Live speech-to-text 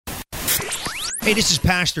Hey, this is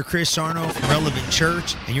Pastor Chris Arno from Relevant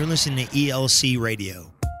Church, and you're listening to ELC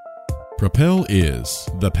Radio. Propel is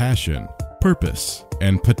the passion, purpose,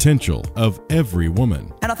 and potential of every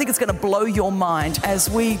woman. And I think it's going to blow your mind as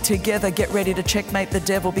we together get ready to checkmate the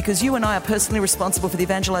devil, because you and I are personally responsible for the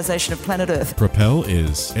evangelization of planet Earth. Propel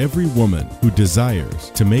is every woman who desires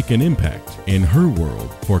to make an impact in her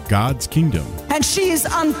world for God's kingdom. And she is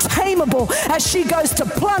untamable as she goes to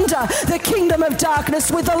plunder the kingdom of darkness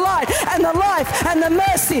with the light and the life and the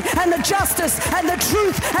mercy and the justice and the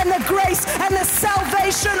truth and the grace and the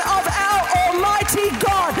salvation of our Almighty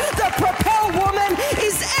God. The Propel woman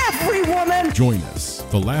is every woman. Join us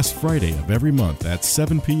the last Friday of every month at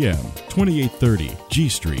 7 p.m., 2830 G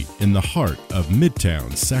Street in the heart of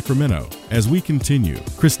Midtown, Sacramento, as we continue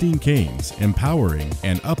Christine Cain's empowering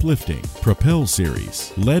and uplifting Propel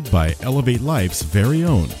series, led by Elevate Life's very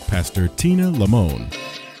own Pastor Tina Lamone.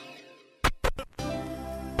 Love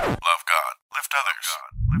God, lift others.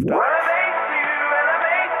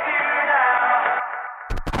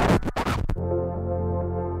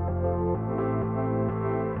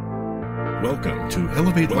 Welcome to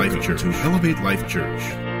Elevate Life Church. Elevate Life Church.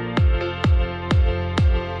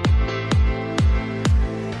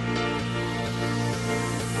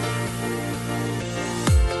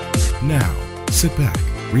 Now, sit back,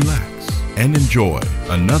 relax, and enjoy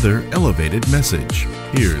another elevated message.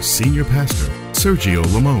 Here's Senior Pastor Sergio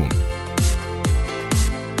Lamone.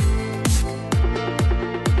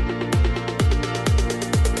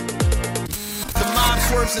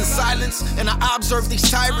 Words in silence, and I observe these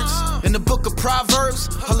tyrants. In the book of Proverbs,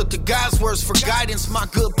 I look to God's words for guidance. My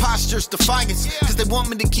good posture's defiance, cause they want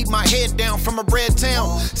me to keep my head down from a red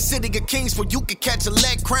town. City of kings where you could catch a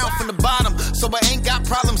lead crown from the bottom. So I ain't got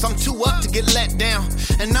problems, I'm too up to get let down.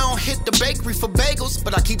 And I don't hit the bakery for bagels,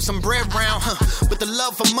 but I keep some bread round. But the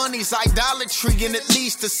love for money's idolatry, and it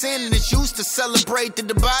leads to sin. And it's used to celebrate the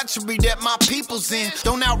debauchery that my people's in.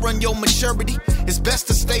 Don't outrun your maturity, it's best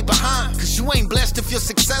to stay behind. Cause you ain't blessed if you're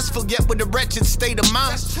successful, yet with a wretched state of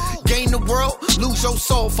mind. Gain the world, lose your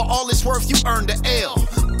soul. For all it's worth, you earned the L.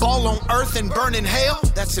 Ball on earth and burn in hell,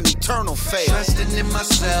 that's an eternal fail. Trusting in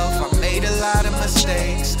myself, I made a lot of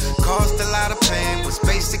mistakes. Caused a lot of pain, was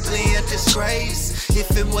basically a disgrace.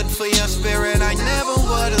 If it wasn't for your spirit, I never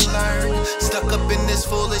would've learned. Stuck up in this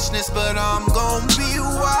foolishness, but I'm gonna be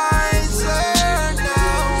wiser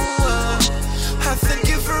now. I thank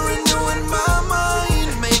you for renewing my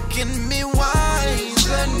mind, making me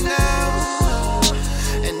wiser now.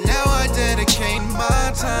 And now I dedicate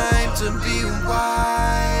my time to be wise.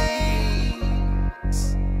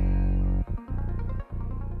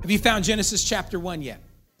 Have you found Genesis chapter 1 yet?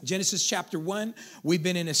 Genesis chapter 1, we've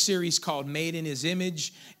been in a series called Made in His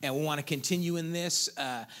Image, and we want to continue in this.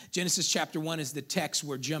 Genesis chapter 1 is the text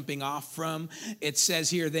we're jumping off from. It says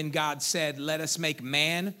here, then God said, let us make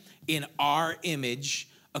man in our image,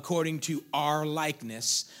 according to our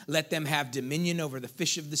likeness. Let them have dominion over the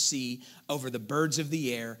fish of the sea, over the birds of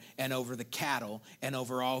the air, and over the cattle, and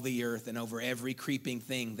over all the earth, and over every creeping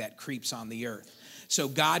thing that creeps on the earth. So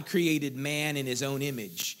God created man in his own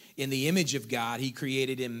image. In the image of God, he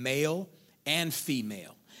created him male and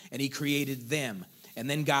female, and he created them. And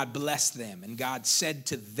then God blessed them, and God said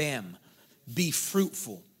to them, be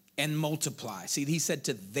fruitful and multiply. See, he said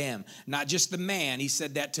to them, not just the man, he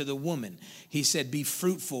said that to the woman. He said, be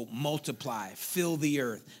fruitful, multiply, fill the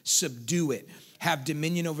earth, subdue it, have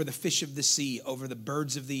dominion over the fish of the sea, over the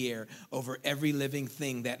birds of the air, over every living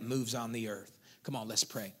thing that moves on the earth. Come on, let's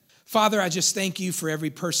pray. Father, I just thank you for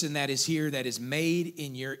every person that is here that is made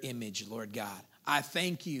in your image, Lord God. I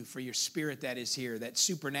thank you for your spirit that is here, that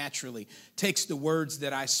supernaturally takes the words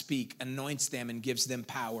that I speak, anoints them, and gives them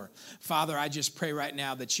power. Father, I just pray right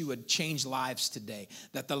now that you would change lives today,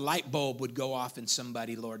 that the light bulb would go off in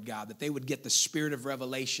somebody, Lord God, that they would get the spirit of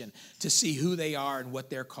revelation to see who they are and what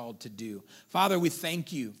they're called to do. Father, we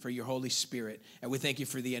thank you for your Holy Spirit, and we thank you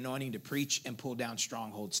for the anointing to preach and pull down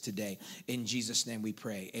strongholds today. In Jesus' name we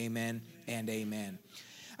pray. Amen and amen.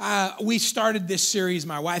 We started this series,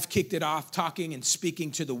 my wife kicked it off, talking and speaking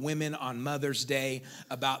to the women on Mother's Day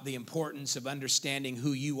about the importance of understanding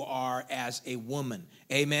who you are as a woman.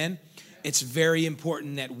 Amen? It's very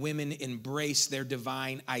important that women embrace their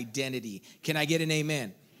divine identity. Can I get an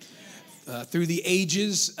amen? Through the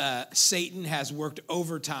ages, Satan has worked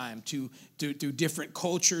overtime through different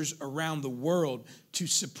cultures around the world to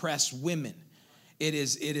suppress women. It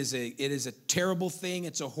is a terrible thing.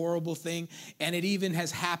 It's a horrible thing. And it even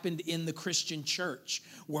has happened in the Christian church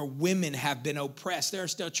where women have been oppressed. There are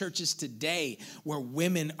still churches today where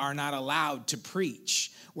women are not allowed to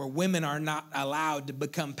preach, where women are not allowed to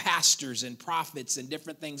become pastors and prophets and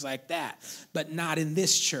different things like that. But not in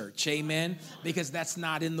this church, amen? Because that's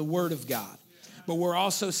not in the Word of God. But we're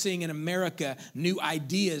also seeing in America new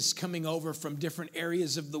ideas coming over from different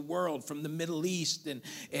areas of the world, from the Middle East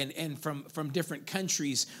and from different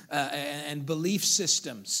countries and belief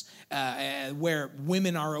systems where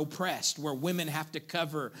women are oppressed, where women have to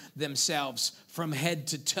cover themselves from head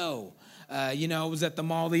to toe. I was at the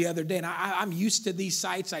mall the other day, and I'm used to these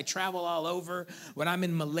sights. I travel all over. When I'm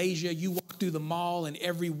in Malaysia, you walk through the mall, and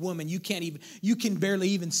every woman, you can barely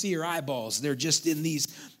even see her eyeballs. They're just in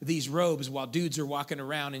these robes while dudes are walking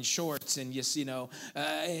around in shorts, and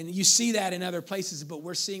and you see that in other places, but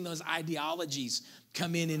we're seeing those ideologies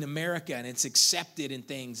come in America, and it's accepted in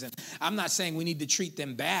things. And I'm not saying we need to treat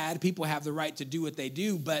them bad. People have the right to do what they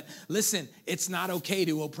do, but listen, it's not okay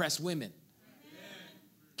to oppress women.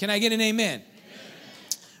 Can I get an amen? Amen?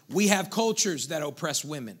 We have cultures that oppress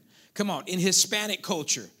women. Come on, in Hispanic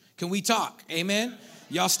culture, can we talk? Amen?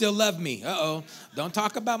 Y'all still love me. Uh-oh. Don't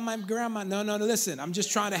talk about my grandma. No, listen. I'm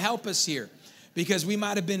just trying to help us here. Because we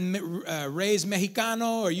might have been raised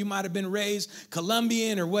Mexicano, or you might have been raised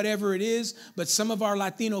Colombian, or whatever it is. But some of our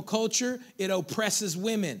Latino culture, it oppresses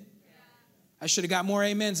women. I should have got more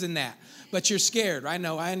amens than that. But you're scared. I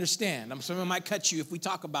know. I understand. Someone might cut you if we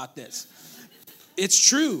talk about this. It's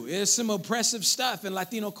true. There's some oppressive stuff in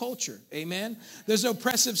Latino culture. Amen. There's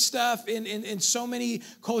oppressive stuff in so many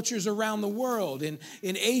cultures around the world, in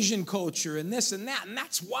Asian culture and this and that. And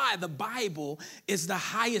that's why the Bible is the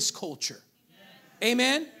highest culture.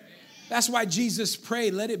 Amen. That's why Jesus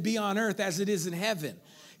prayed, let it be on earth as it is in heaven.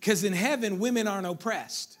 Because in heaven, women aren't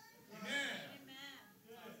oppressed.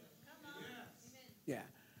 Yeah.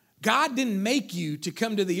 God didn't make you to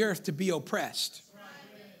come to the earth to be oppressed.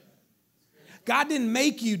 God didn't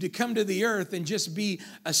make you to come to the earth and just be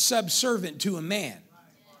a subservient to a man.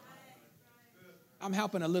 I'm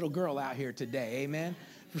helping a little girl out here today, amen?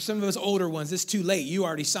 For some of us older ones, it's too late. You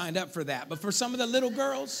already signed up for that. But for some of the little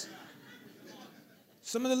girls,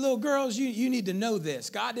 you need to know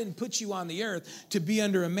this. God didn't put you on the earth to be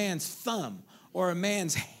under a man's thumb or a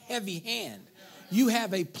man's heavy hand. You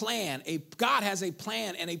have a plan. God has a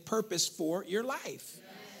plan and a purpose for your life.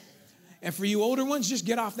 And for you older ones, just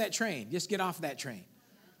get off that train. Just get off that train.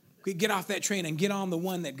 Get off that train and get on the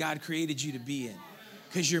one that God created you to be in,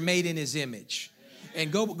 because you're made in his image.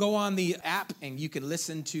 And go on the app and you can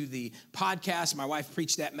listen to the podcast. My wife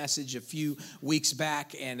preached that message a few weeks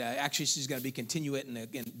back, and actually she's going to be continuing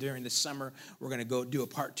it during the summer. We're going to go do a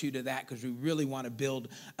part 2 to that because we really want to build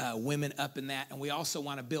women up in that, and we also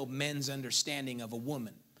want to build men's understanding of a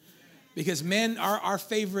woman. Because men, our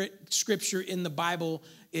favorite scripture in the Bible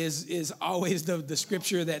is always the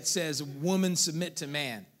scripture that says, woman submit to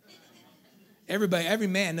man. Every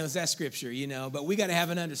man knows that scripture, but we got to have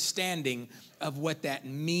an understanding of what that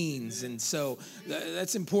means. And so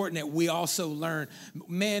that's important that we also learn.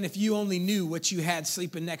 Man, if you only knew what you had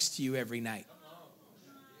sleeping next to you every night.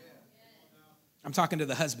 I'm talking to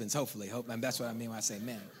the husbands, hopefully. That's what I mean when I say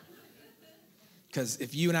men. Because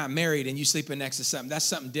if you're not married and you sleeping next to something, that's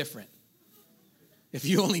something different. If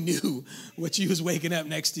you only knew what you was waking up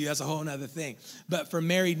next to you, that's a whole other thing. But for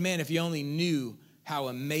married men, if you only knew how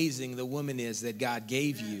amazing the woman is that God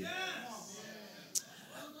gave you,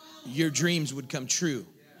 your dreams would come true.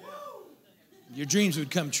 Your dreams would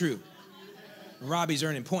come true. Robbie's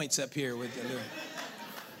earning points up here with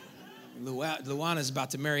Luana's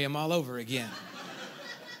about to marry him all over again.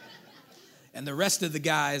 And the rest of the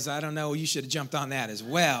guys, I don't know, you should have jumped on that as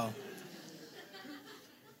well.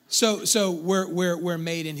 So we're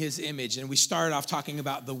made in his image, and we started off talking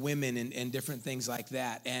about the women and different things like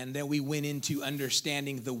that, and then we went into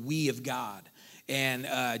understanding the we of God. And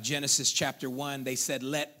Genesis chapter 1, they said,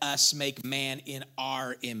 let us make man in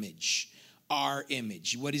our image. Our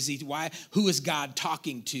image. What is he? Why? Who is God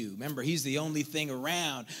talking to? Remember, he's the only thing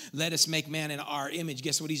around. Let us make man in our image.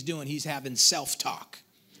 Guess what he's doing? He's having self-talk.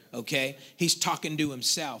 Okay, he's talking to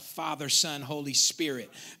himself. Father, Son, Holy Spirit.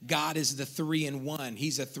 God is the 3-in-1.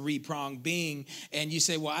 He's a 3-pronged being. And you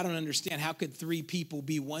say, well, I don't understand. How could 3 people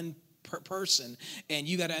be one person? And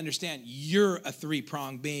you got to understand, you're a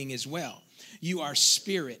 3-pronged being as well. You are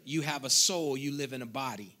spirit. You have a soul. You live in a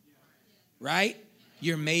body. Right?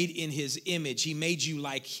 You're made in his image. He made you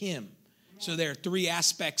like him. So there are 3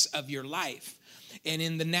 aspects of your life. And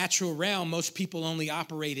in the natural realm, most people only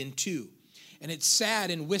operate in 2. And it's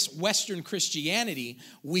sad, in Western Christianity,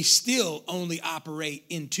 we still only operate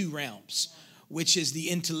in 2 realms. which is the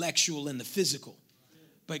intellectual and the physical.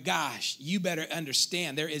 But gosh, you better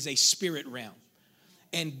understand there is a spirit realm.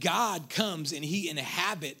 And God comes and he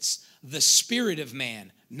inhabits the spirit of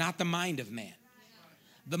man, not the mind of man.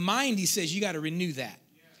 The mind, he says, you got to renew that.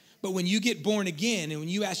 But when you get born again and when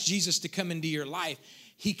you ask Jesus to come into your life,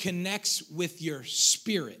 he connects with your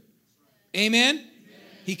spirit. Amen?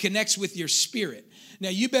 He connects with your spirit. Now,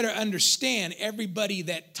 you better understand, everybody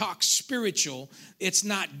that talks spiritual, it's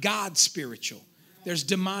not God spiritual. There's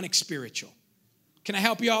demonic spiritual. Can I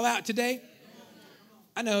help you all out today?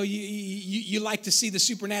 I know you like to see the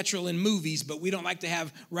supernatural in movies, but we don't like to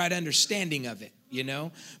have right understanding of it, you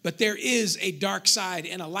know? But there is a dark side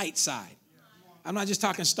and a light side. I'm not just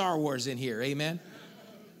talking Star Wars in here, amen?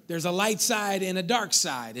 There's a light side and a dark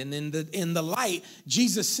side. And in the light,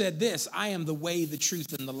 Jesus said this, I am the way, the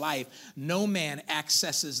truth, and the life. No man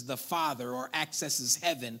accesses the Father or accesses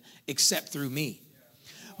heaven except through me.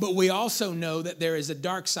 But we also know that there is a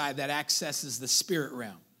dark side that accesses the spirit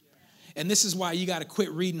realm. And this is why you got to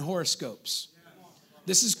quit reading horoscopes.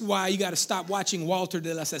 This is why you got to stop watching Walter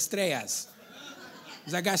de las Estrellas.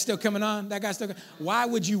 Is that guy still coming on? That guy still coming? Why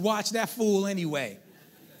would you watch that fool anyway?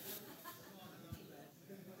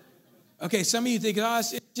 Okay, some of you think, oh,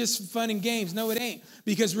 it's just fun and games. No, it ain't.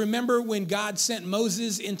 Because remember when God sent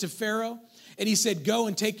Moses into Pharaoh and he said, go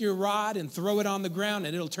and take your rod and throw it on the ground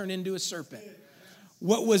and it'll turn into a serpent.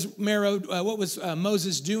 What was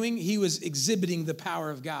Moses doing? He was exhibiting the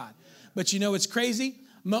power of God. But you know what's crazy?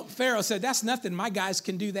 Pharaoh said, that's nothing. My guys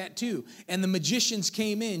can do that too. And the magicians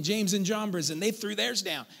came in, James and Jambres, and they threw theirs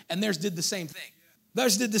down. And theirs did the same thing.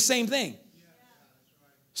 Theirs did the same thing.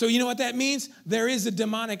 So you know what that means? There is a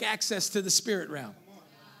demonic access to the spirit realm.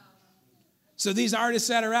 So these artists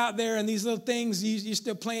that are out there and these little things, you're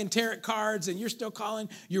still playing tarot cards and you're still calling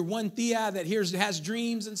your one tia that has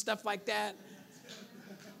dreams and stuff like that.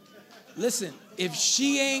 Listen, if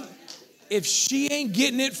she ain't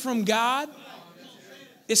getting it from God,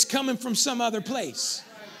 it's coming from some other place.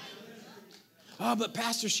 Oh, but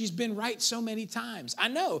Pastor, she's been right so many times. I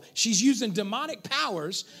know. She's using demonic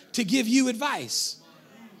powers to give you advice.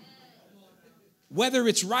 Whether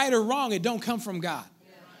it's right or wrong, it don't come from God.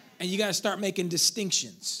 And you got to start making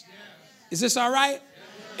distinctions. Is this all right?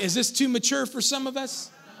 Is this too mature for some of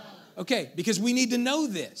us? Okay, because we need to know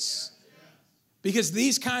this. Because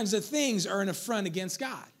these kinds of things are an affront against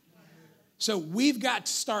God. So we've got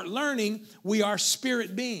to start learning we are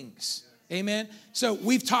spirit beings. Amen. So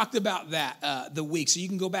we've talked about that the week. So you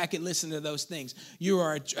can go back and listen to those things. You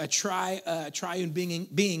are a triune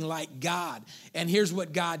being like God. And here's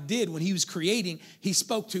what God did when he was creating. He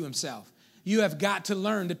spoke to himself. You have got to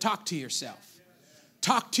learn to talk to yourself.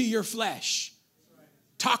 Talk to your flesh.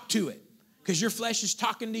 Talk to it. Because your flesh is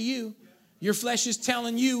talking to you. Your flesh is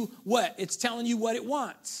telling you what? It's telling you what it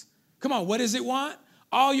wants. Come on, what does it want?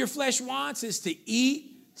 All your flesh wants is to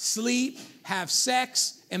eat, sleep, have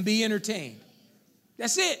sex, and be entertained.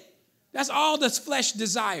 That's it. That's all the flesh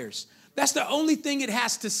desires. That's the only thing it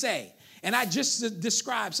has to say. And I just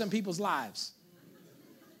described some people's lives.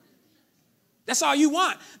 That's all you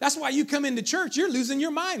want. That's why you come into church, you're losing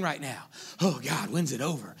your mind right now. Oh, God, when's it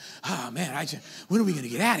over? Oh, man, when are we going to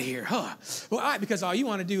get out of here? Well, because all you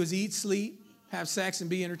want to do is eat, sleep, have sex, and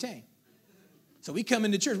be entertained. So we come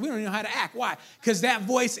into church, we don't even know how to act. Why? Because that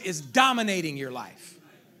voice is dominating your life.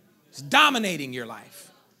 It's dominating your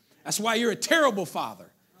life. That's why you're a terrible father.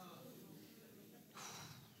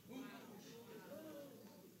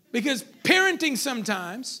 Because parenting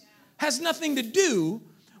sometimes has nothing to do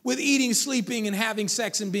with eating, sleeping, and having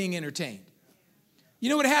sex and being entertained. You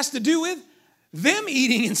know what it has to do with? Them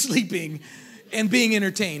eating and sleeping and being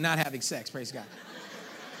entertained, not having sex. Praise God.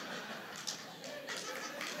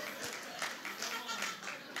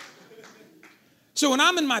 So when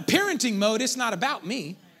I'm in my parenting mode, it's not about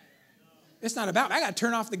me. It's not about me. I got to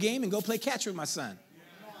turn off the game and go play catch with my son.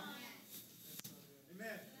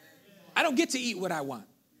 I don't get to eat what I want.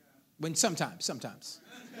 Sometimes.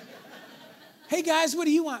 Hey, guys, what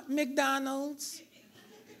do you want? McDonald's.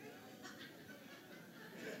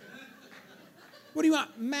 What do you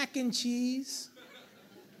want? Mac and cheese.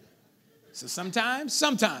 So sometimes.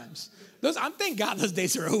 Thank God those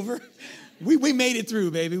days are over. We made it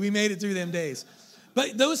through, baby. We made it through them days.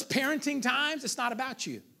 But those parenting times, it's not about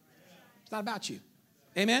you. It's not about you.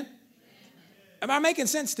 Amen? Am I making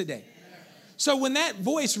sense today? So when that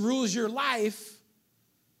voice rules your life,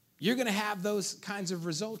 you're going to have those kinds of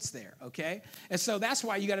results there, okay? And so that's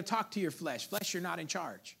why you got to talk to your flesh. Flesh, you're not in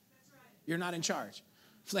charge. You're not in charge.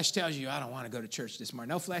 Flesh tells you, I don't want to go to church this morning.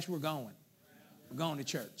 No, flesh, we're going. We're going to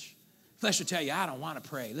church. Flesh will tell you, I don't want to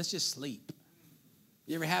pray. Let's just sleep.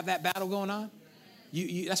 You ever have that battle going on?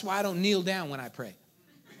 That's why I don't kneel down when I pray.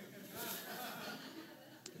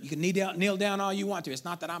 You can kneel down all you want to. It's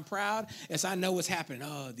not that I'm proud. It's I know what's happening.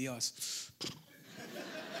 Oh, Dios.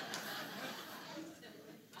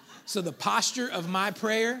 So the posture of my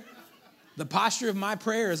prayer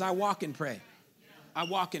is I walk and pray. I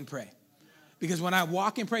walk and pray. Because when I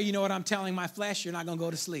walk and pray, you know what I'm telling my flesh? You're not going to go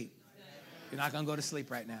to sleep. You're not going to go to sleep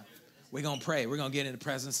right now. We're going to pray. We're going to get in the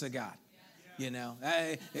presence of God. You know,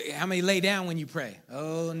 how many lay down when you pray?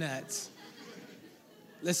 Oh, nuts.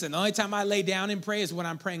 Listen, the only time I lay down and pray is when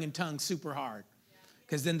I'm praying in tongues super hard.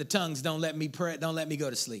 Because then the tongues don't let me pray, don't let me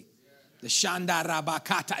go to sleep. The shanda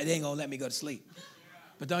rabakata, they ain't going to let me go to sleep.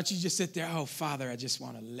 But don't you just sit there, oh, Father, I just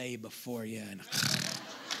want to lay before you. And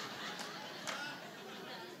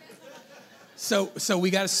So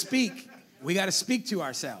we got to speak. We got to speak to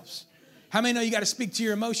ourselves. How many know you got to speak to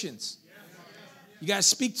your emotions? You got to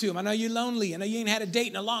speak to them. I know you're lonely. I know you ain't had a date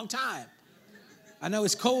in a long time. I know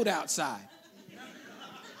it's cold outside.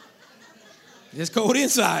 It's cold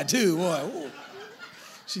inside too, boy. Ooh.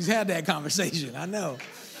 She's had that conversation, I know.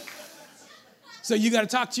 So you got to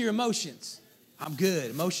talk to your emotions. I'm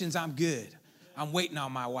good. Emotions, I'm good. I'm waiting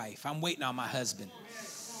on my wife. I'm waiting on my husband.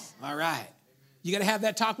 All right. You got to have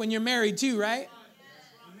that talk when you're married too, right?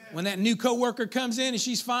 When that new coworker comes in and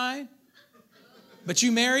she's fine, but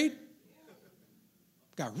you married,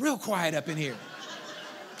 got real quiet up in here.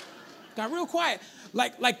 Got real quiet.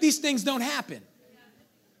 Like these things don't happen.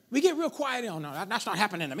 We get real quiet. Oh, no, that's not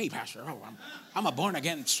happening to me, Pastor. Oh, I'm a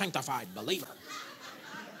born-again, sanctified believer.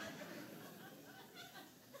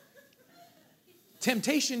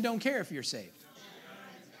 Temptation don't care if you're saved.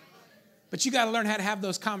 But you got to learn how to have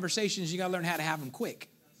those conversations. You got to learn how to have them quick.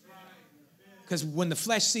 Because when the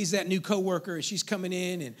flesh sees that new coworker and she's coming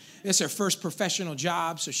in and it's her first professional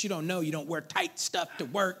job, so she don't know you don't wear tight stuff to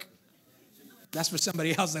work. That's for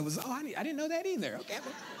somebody else that was, I didn't know that either. Okay.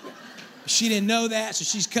 She didn't know that, so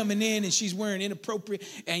she's coming in and she's wearing inappropriate,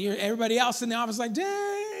 and everybody else in the office like,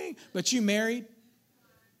 dang. But you married.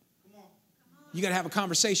 You got to have a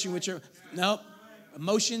conversation with nope,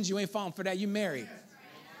 emotions, you ain't falling for that. You married.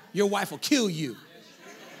 Your wife will kill you.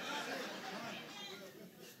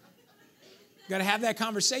 You got to have that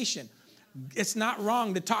conversation. It's not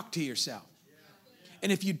wrong to talk to yourself.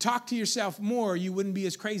 And if you talk to yourself more, you wouldn't be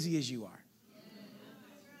as crazy as you are.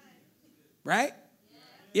 Right?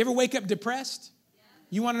 You ever wake up depressed?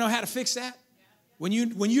 You want to know how to fix that? When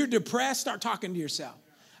you're depressed, start talking to yourself.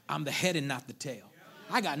 I'm the head and not the tail.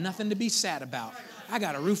 I got nothing to be sad about. I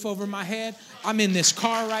got a roof over my head. I'm in this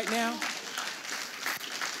car right now.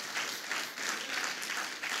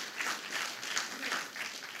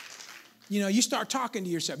 You know, you start talking to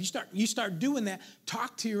yourself. You start doing that.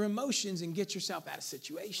 Talk to your emotions and get yourself out of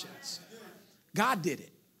situations. God did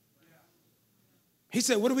it. He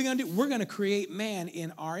said, what are we going to do? We're going to create man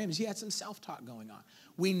in our image. He had some self-talk going on.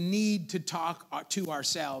 We need to talk to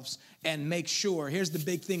ourselves and make sure. Here's the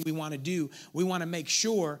big thing we want to do. We want to make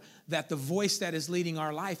sure that the voice that is leading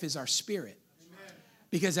our life is our spirit. Amen.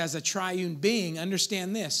 Because as a triune being,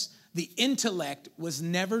 understand this, the intellect was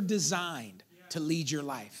never designed to lead your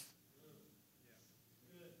life.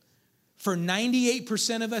 For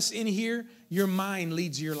 98% of us in here, your mind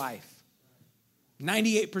leads your life.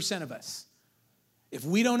 98% of us. If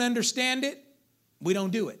we don't understand it, we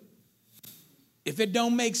don't do it. If it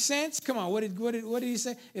don't make sense, come on, what did he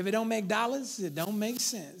say? If it don't make dollars, it don't make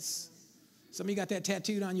sense. Some of you got that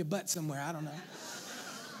tattooed on your butt somewhere, I don't know.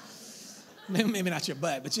 Maybe not your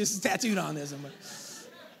butt, but just tattooed on there somewhere.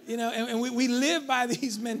 You know, and we live by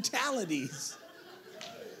these mentalities.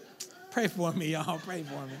 Pray for me, y'all, pray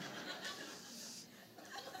for me.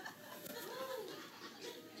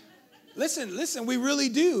 Listen, we really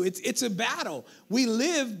do. It's a battle. We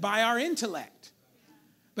live by our intellect.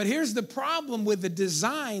 But here's the problem with the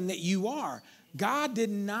design that you are. God did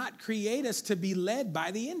not create us to be led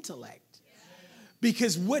by the intellect.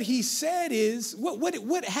 Because what he said is,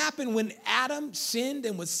 what happened when Adam sinned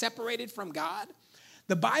and was separated from God?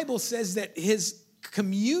 The Bible says that his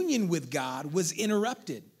communion with God was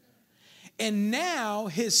interrupted. And now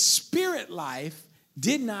his spirit life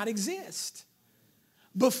did not exist.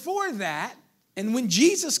 Before that, and when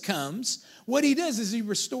Jesus comes, what he does is he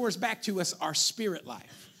restores back to us our spirit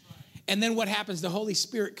life. And then what happens? The Holy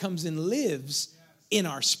Spirit comes and lives in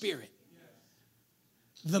our spirit.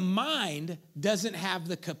 The mind doesn't have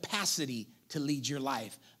the capacity to lead your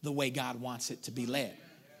life the way God wants it to be led.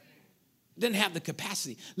 It doesn't have the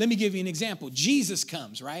capacity. Let me give you an example. Jesus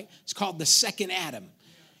comes, right? It's called the second Adam.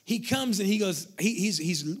 He comes and he goes,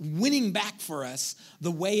 he's winning back for us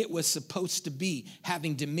the way it was supposed to be,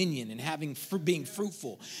 having dominion and being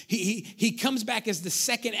fruitful. He comes back as the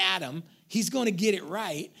second Adam. He's going to get it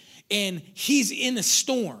right. And he's in a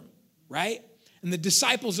storm, right? And the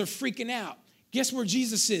disciples are freaking out. Guess where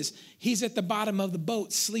Jesus is? He's at the bottom of the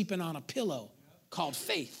boat sleeping on a pillow called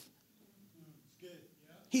faith.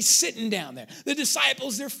 He's sitting down there. The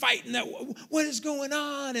disciples, they're fighting. What is going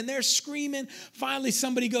on? And they're screaming. Finally,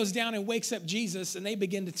 somebody goes down and wakes up Jesus, and they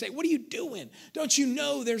begin to say, what are you doing? Don't you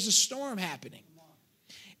know there's a storm happening?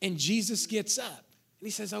 And Jesus gets up, and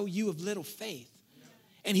he says, oh, you of little faith.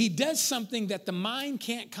 And he does something that the mind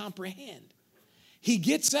can't comprehend. He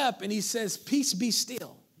gets up, and he says, peace be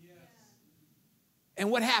still.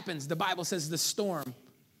 And what happens? The Bible says the storm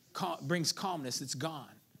brings calmness. It's gone.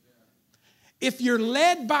 If you're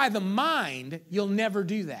led by the mind, you'll never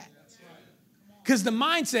do that. Because the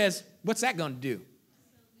mind says, what's that going to do?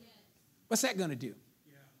 What's that going to do?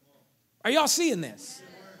 Are y'all seeing this?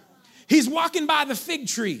 He's walking by the fig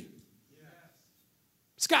tree.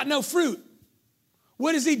 It's got no fruit.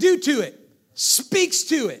 What does he do to it? Speaks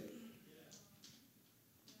to it.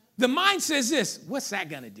 The mind says this, what's that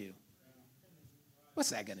going to do?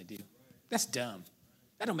 What's that going to do? That's dumb.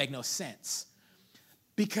 That don't make no sense.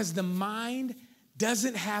 Because the mind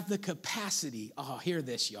doesn't have the capacity, oh, hear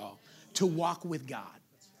this, y'all, to walk with God.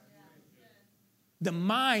 The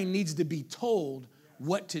mind needs to be told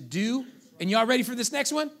what to do. And y'all ready for this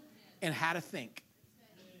next one? And how to think.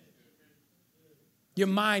 Your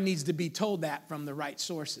mind needs to be told that from the right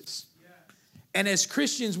sources. And as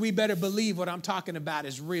Christians, we better believe what I'm talking about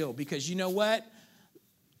is real. Because you know what?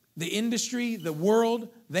 The industry, the world,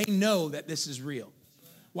 they know that this is real.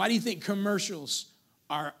 Why do you think commercials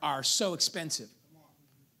are so expensive?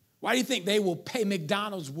 Why do you think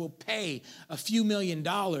McDonald's will pay a few $1 million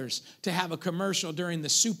to have a commercial during the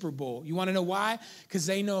Super Bowl? You want to know why? Because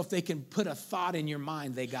they know if they can put a thought in your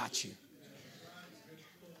mind, they got you.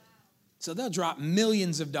 So they'll drop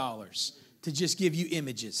millions of dollars to just give you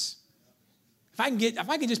images. If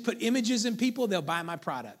I can just put images in people, they'll buy my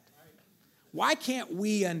product. Why can't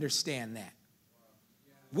we understand that?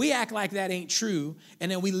 We act like that ain't true, and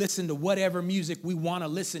then we listen to whatever music we want to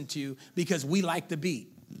listen to because we like the beat.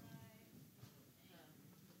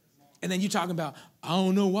 And then you're talking about, I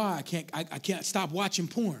don't know why I can't stop watching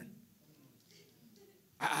porn.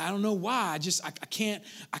 I don't know why.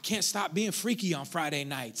 I can't stop being freaky on Friday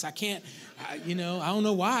nights. I don't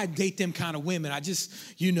know why I date them kind of women. I guess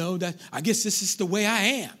this is the way I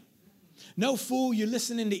am. No, fool, you're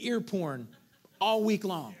listening to ear porn all week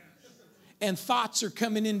long. And thoughts are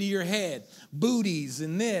coming into your head, booties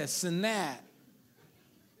and this and that.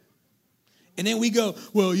 And then we go,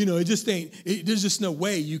 well, there's just no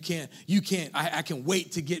way I can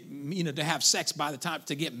wait to get, to have sex by the time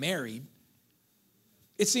to get married.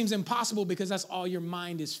 It seems impossible because that's all your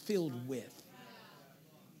mind is filled with.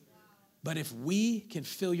 But if we can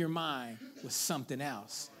fill your mind with something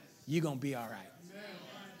else, you're going to be all right.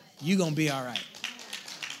 You're going to be all right.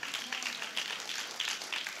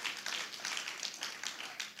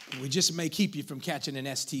 We just may keep you from catching an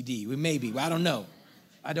STD. We may be. I don't know.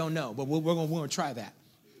 But we're going to try that.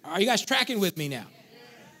 Are you guys tracking with me now?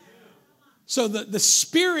 So the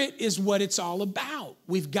spirit is what it's all about.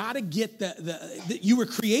 We've got to get you were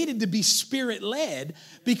created to be spirit-led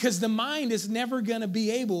because the mind is never going to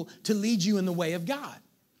be able to lead you in the way of God.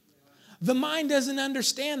 The mind doesn't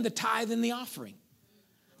understand the tithe and the offering.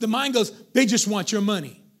 The mind goes, they just want your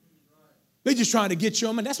money. They're just trying to get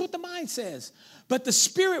your money. That's what the mind says. But the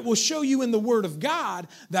Spirit will show you in the Word of God,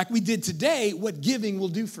 like we did today, what giving will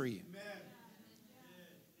do for you.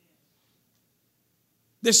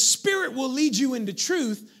 The Spirit will lead you into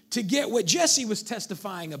truth to get what Jesse was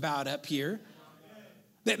testifying about up here.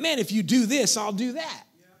 That, man, if you do this, I'll do that.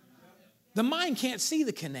 The mind can't see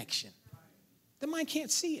the connection. The mind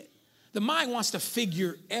can't see it. The mind wants to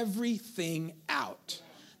figure everything out.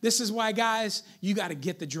 This is why, guys, you got to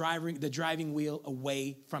get the driving wheel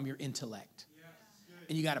away from your intellect.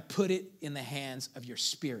 And you got to put it in the hands of your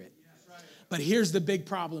spirit. But here's the big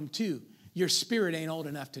problem, too. Your spirit ain't old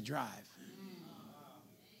enough to drive.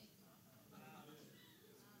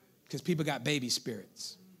 Because people got baby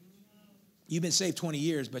spirits. You've been saved 20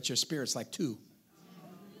 years, but your spirit's like 2.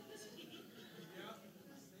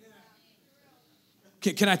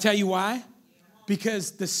 Can I tell you why?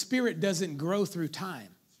 Because the spirit doesn't grow through time.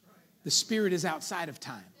 The spirit is outside of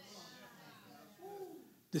time.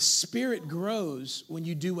 The spirit grows when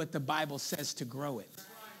you do what the Bible says to grow it.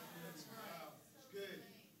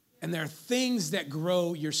 And there are things that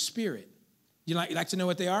grow your spirit. You like to know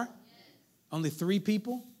what they are? Only 3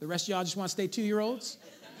 people? The rest of y'all just want to stay 2-year-olds?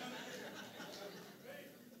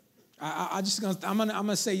 I'm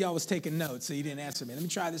gonna say y'all was taking notes, so you didn't answer me. Let me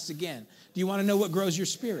try this again. Do you want to know what grows your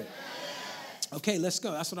spirit? Okay, let's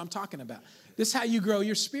go. That's what I'm talking about. This is how you grow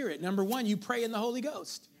your spirit. Number one, you pray in the Holy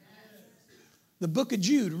Ghost. The book of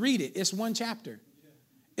Jude, read it. It's one chapter.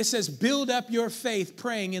 It says, build up your faith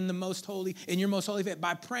praying in your most holy faith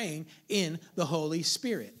by praying in the Holy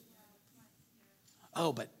Spirit.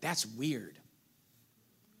 Oh, but that's weird.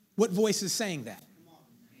 What voice is saying that?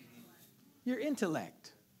 Your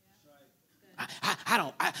intellect.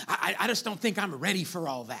 I just don't think I'm ready for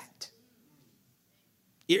all that.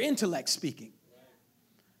 Your intellect speaking.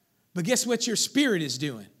 But guess what your spirit is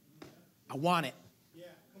doing? I want it.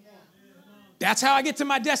 That's how I get to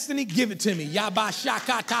my destiny. Give it to me.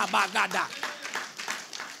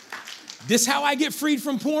 This how I get freed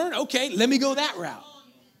from porn? Okay, let me go that route.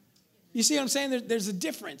 You see what I'm saying? There's a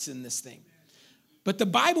difference in this thing. But the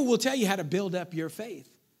Bible will tell you how to build up your faith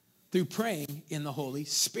through praying in the Holy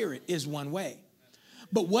Spirit is one way.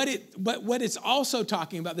 But what it's also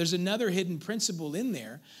talking about, there's another hidden principle in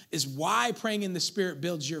there, is why praying in the Spirit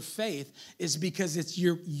builds your faith is because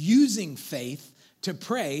you're using faith to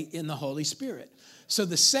pray in the Holy Spirit. So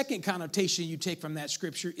the second connotation you take from that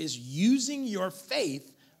scripture is using your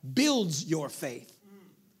faith builds your faith.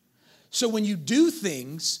 So when you do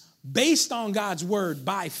things based on God's word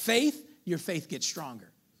by faith, your faith gets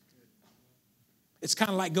stronger. It's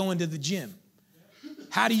kind of like going to the gym.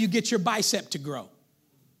 How do you get your bicep to grow?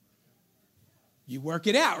 You work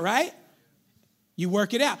it out, right? You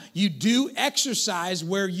work it out. You do exercise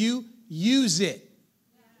where you use it.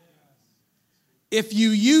 If you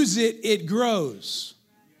use it, it grows.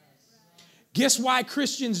 Guess why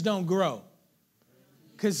Christians don't grow?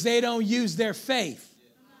 Because they don't use their faith.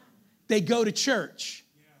 They go to church.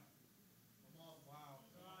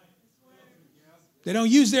 They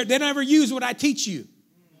don't ever use what I teach you.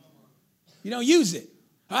 You don't use it.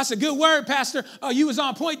 Oh, that's a good word, Pastor. Oh, you was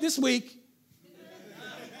on point this week.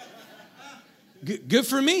 Good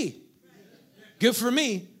for me. Good for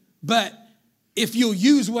me. But if you'll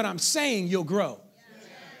use what I'm saying, you'll grow.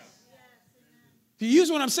 If you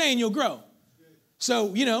use what I'm saying, you'll grow.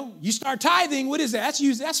 So, you start tithing. What is that?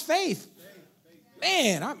 That's faith.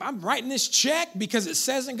 Man, I'm writing this check because it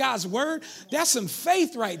says in God's word. That's some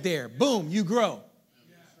faith right there. Boom, you grow.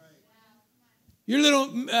 Your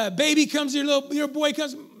little baby comes, your boy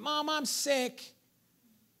comes, Mom, I'm sick.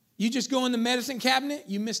 You just go in the medicine cabinet,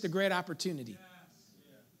 you missed a great opportunity.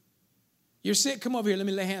 You're sick, come over here, let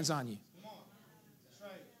me lay hands on you.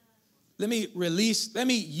 Let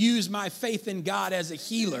me use my faith in God as a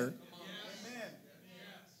healer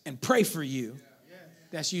and pray for you.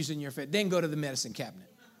 That's using your faith. Then go to the medicine cabinet.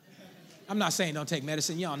 I'm not saying don't take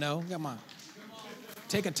medicine. Y'all know. Come on.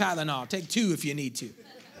 Take a Tylenol. Take 2 if you need to.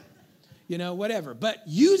 Whatever. But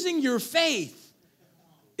using your faith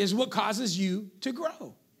is what causes you to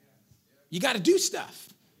grow. You got to do stuff.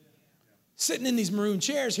 Sitting in these maroon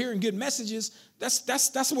chairs, hearing good messages,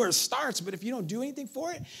 that's where it starts. But if you don't do anything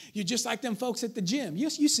for it, you're just like them folks at the gym. You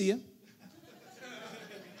see them.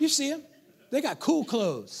 You see them. They got cool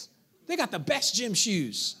clothes. They got the best gym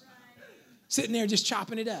shoes. Sitting there just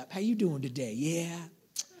chopping it up. How you doing today? Yeah.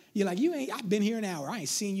 You're like, I've been here an hour. I ain't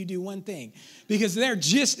seen you do one thing. Because they're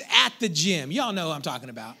just at the gym. Y'all know what I'm talking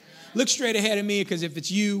about. Look straight ahead of me, because if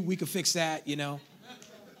it's you, we can fix that,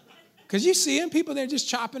 Because you see them, people, they're just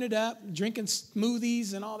chopping it up, drinking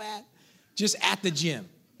smoothies and all that. Just at the gym.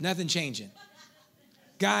 Nothing changing.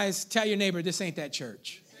 Guys, tell your neighbor, this ain't that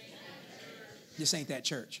church. This ain't that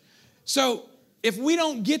church. So if we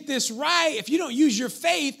don't get this right, if you don't use your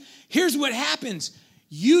faith, here's what happens.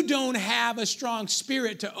 You don't have a strong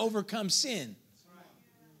spirit to overcome sin.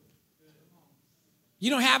 You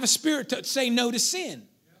don't have a spirit to say no to sin.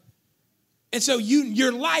 And so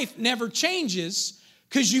your life never changes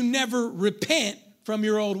because you never repent from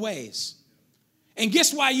your old ways. And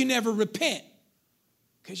guess why you never repent?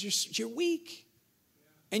 Because you're weak.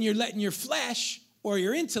 And you're letting your flesh or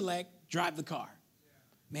your intellect drive the car.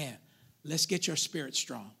 Man, let's get your spirit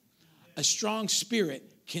strong. A strong spirit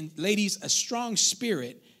a strong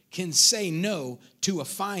spirit can say no to a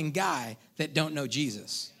fine guy that don't know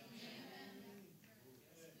Jesus.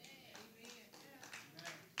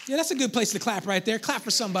 Yeah, that's a good place to clap right there. Clap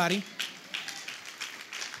for somebody.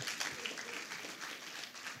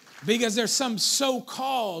 Because there's some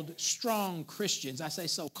so-called strong Christians. I say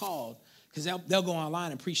so-called because they'll go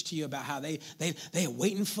online and preach to you about how they're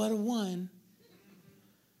waiting for the one.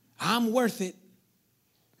 I'm worth it.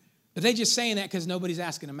 But they just saying that because nobody's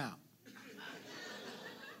asking them out.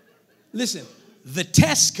 Listen, the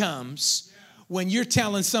test comes when you're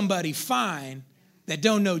telling somebody fine that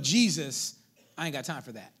don't know Jesus, I ain't got time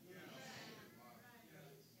for that.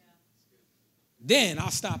 Then I'll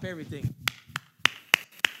stop everything.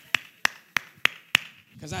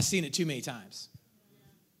 Because I've seen it too many times.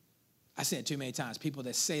 I've seen it too many times. People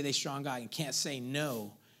that say they strong God and can't say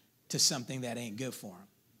no to something that ain't good for them.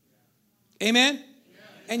 Amen?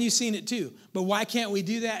 And you've seen it too. But why can't we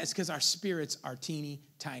do that? It's because our spirits are teeny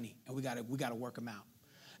tiny, and we gotta work them out.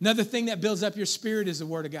 Another thing that builds up your spirit is the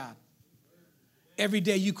Word of God. Every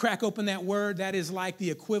day you crack open that Word, that is like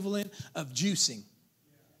the equivalent of juicing.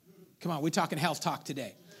 Come on, we're talking health talk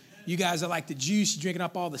today. You guys are like the juice, you're drinking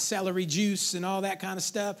up all the celery juice and all that kind of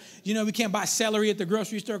stuff. You know, we can't buy celery at the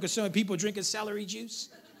grocery store because so many people drinking celery juice.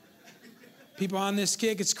 People on this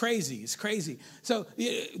kick, it's crazy. It's crazy. So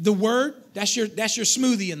the Word, that's your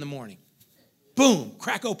smoothie in the morning. Boom,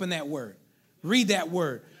 crack open that Word. Read that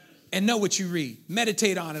Word and know what you read.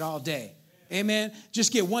 Meditate on it all day. Amen.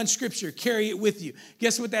 Just get one scripture, carry it with you.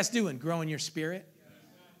 Guess what that's doing? Growing your spirit.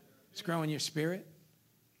 It's growing your spirit.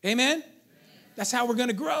 Amen. That's how we're going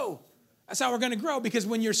to grow. That's how we're going to grow, because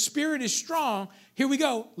when your spirit is strong, here we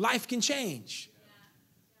go, life can change.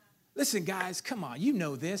 Listen, guys, come on. You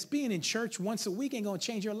know this. Being in church once a week ain't going to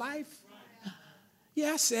change your life.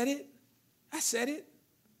 Yeah, I said it.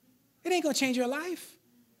 It ain't going to change your life.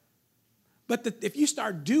 But if you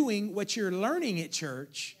start doing what you're learning at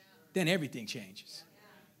church, then everything changes.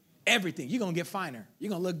 Everything. You're going to get finer. You're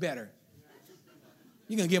going to look better.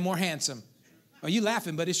 You're going to get more handsome. Oh, you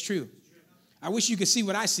laughing, but it's true. I wish you could see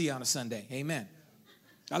what I see on a Sunday. Amen.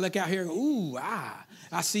 I look out here and go, ooh,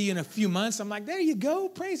 I see you in a few months. I'm like, there you go.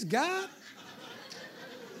 Praise God.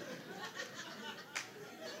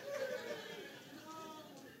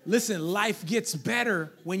 Listen, life gets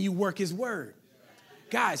better when you work His Word.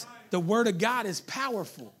 Guys, the Word of God is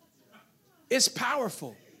powerful. It's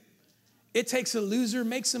powerful. It takes a loser,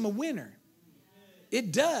 makes him a winner.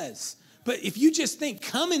 It does. But if you just think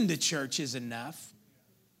coming to church is enough,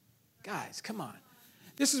 guys, come on.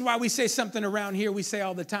 This is why we say something around here we say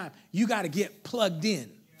all the time. You got to get plugged in.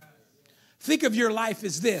 Think of your life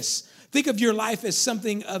as this. Think of your life as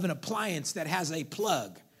something of an appliance that has a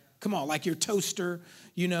plug. Come on, like your toaster,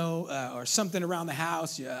 or something around the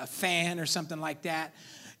house, a fan or something like that.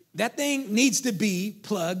 That thing needs to be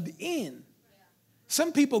plugged in.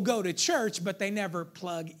 Some people go to church, but they never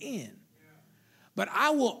plug in. But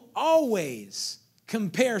I will always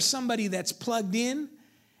compare somebody that's plugged in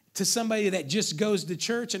to somebody that just goes to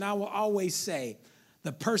church, and I will always say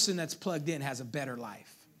the person that's plugged in has a better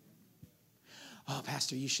life. Oh,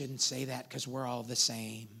 Pastor, you shouldn't say that because we're all the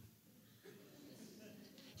same.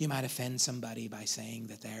 You might offend somebody by saying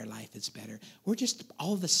that their life is better. We're just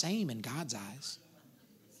all the same in God's eyes.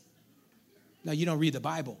 No, you don't read the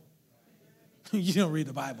Bible. You don't read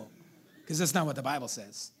the Bible, because that's not what the Bible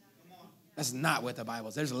says. That's not what the Bible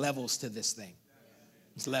says. There's levels to this thing.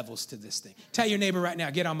 There's levels to this thing. Tell your neighbor right now,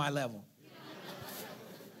 get on my level.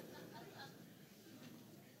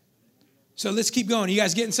 So let's keep going. You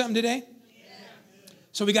guys getting something today?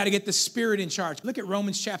 So we got to get the Spirit in charge. Look at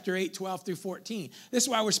Romans chapter 8, 12 through 14. This is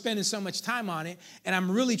why we're spending so much time on it. And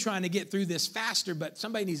I'm really trying to get through this faster, but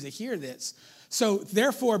somebody needs to hear this. So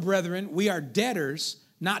therefore, brethren, we are debtors,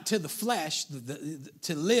 not to the flesh,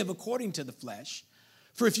 to live according to the flesh.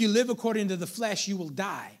 For if you live according to the flesh, you will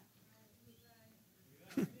die.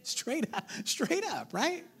 Straight up,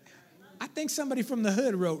 right? I think somebody from the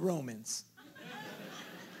hood wrote Romans.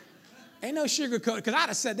 Ain't no sugarcoat, because I'd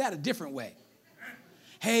have said that a different way.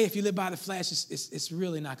 Hey, if you live by the flesh, it's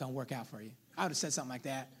really not going to work out for you. I would have said something like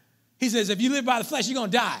that. He says, if you live by the flesh, you're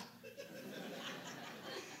going to die.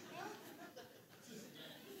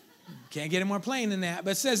 Can't get it more plain than that.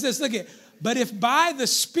 But it says this, look at, but if by the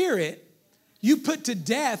Spirit you put to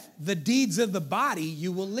death the deeds of the body,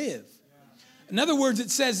 you will live. In other words,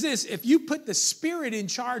 it says this, if you put the Spirit in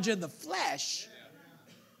charge of the flesh,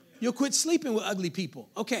 you'll quit sleeping with ugly people.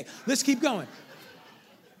 Okay, let's keep going.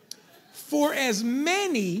 For as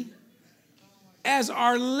many as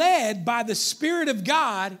are led by the Spirit of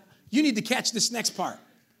God, you need to catch this next part.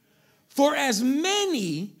 For as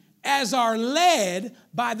many as are led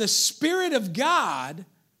by the Spirit of God,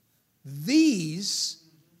 these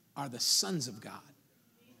are the sons of God.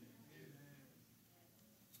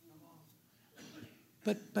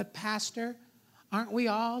 But Pastor, aren't we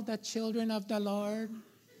all the children of the Lord?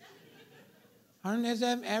 Aren't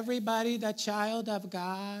everybody the child of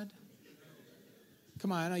God?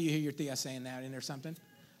 Come on, I know you hear your Thea saying that in there something.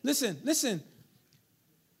 Listen.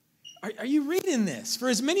 Are you reading this? For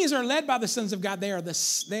as many as are led by the sons of God, led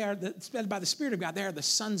by the Spirit of God, they are the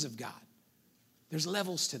sons of God. There's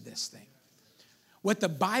levels to this thing. What the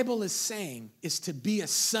Bible is saying is to be a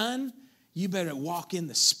son, you better walk in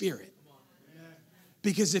the Spirit.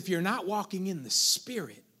 Because if you're not walking in the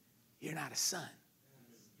Spirit, you're not a son.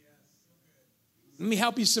 Let me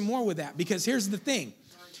help you some more with that, because here's the thing.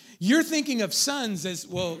 You're thinking of sons as,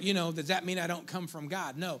 well, does that mean I don't come from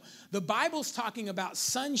God? No. The Bible's talking about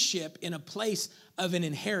sonship in a place of an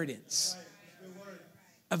inheritance.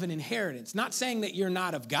 Of an inheritance. Not saying that you're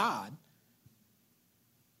not of God,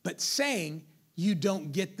 but saying you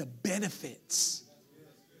don't get the benefits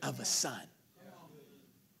of a son.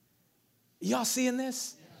 Y'all seeing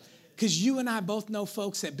this? Because you and I both know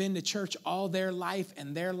folks that have been to church all their life,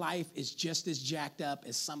 and their life is just as jacked up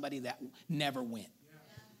as somebody that never went.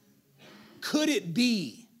 Could it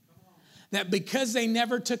be that because they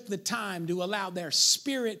never took the time to allow their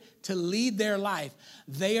spirit to lead their life,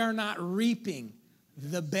 they are not reaping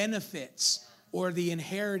the benefits or the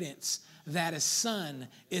inheritance that a son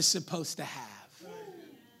is supposed to have?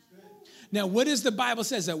 Now, what does the Bible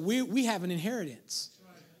says? That we have an inheritance.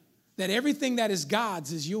 That everything that is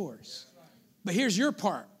God's is yours. But here's your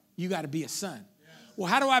part. You got to be a son. Well,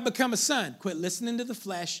 how do I become a son? Quit listening to the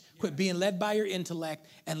flesh, quit being led by your intellect,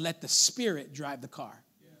 and let the Spirit drive the car.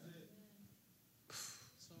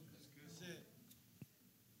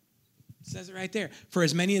 It says it right there. For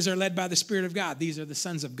as many as are led by the Spirit of God, these are the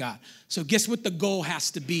sons of God. So guess what the goal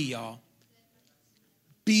has to be, y'all?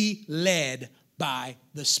 Be led by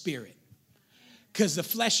the Spirit. Because the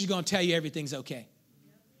flesh is going to tell you everything's okay.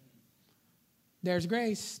 There's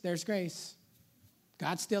grace. There's grace.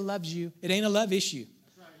 God still loves you. It ain't a love issue.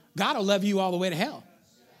 God will love you all the way to hell.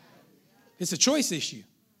 It's a choice issue.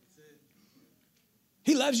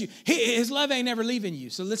 He loves you. His love ain't never leaving you.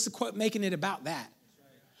 So let's quit making it about that.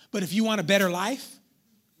 But if you want a better life,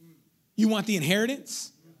 you want the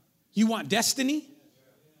inheritance, you want destiny,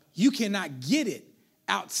 you cannot get it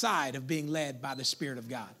outside of being led by the Spirit of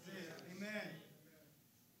God.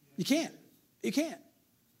 You can't. You can't.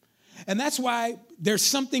 And that's why there's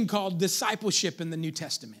something called discipleship in the New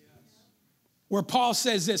Testament, where Paul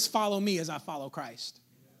says this, follow me as I follow Christ.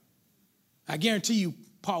 I guarantee you,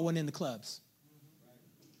 Paul went in the clubs.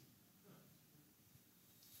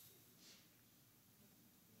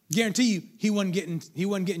 Guarantee you, he wasn't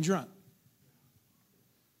getting drunk.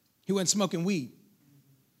 He wasn't smoking weed.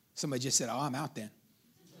 Somebody just said, oh, I'm out then.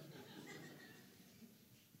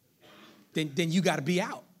 Then you got to be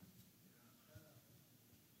out.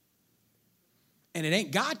 And it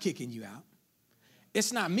ain't God kicking you out.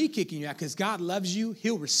 It's not me kicking you out, because God loves you.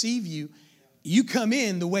 He'll receive you. You come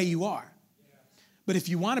in the way you are. But if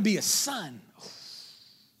you want to be a son,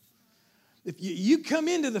 if you come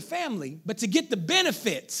into the family, but to get the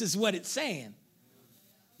benefits is what it's saying,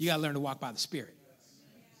 you got to learn to walk by the Spirit.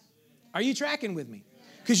 Are you tracking with me?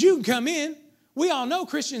 Because you can come in. We all know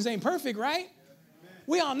Christians ain't perfect, right?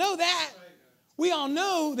 We all know that. We all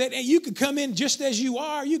know that you could come in just as you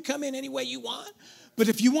are. You come in any way you want. But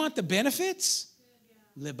if you want the benefits,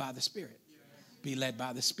 live by the Spirit. Be led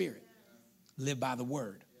by the Spirit. Live by the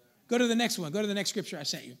Word. Go to the next one. Go to the next scripture I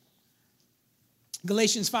sent you.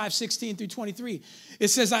 Galatians 5:16 through 23. It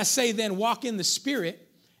says, I say then, walk in the Spirit,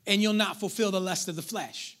 and you'll not fulfill the lust of the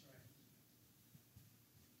flesh.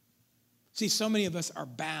 See, so many of us are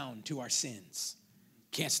bound to our sins.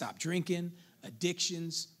 Can't stop drinking,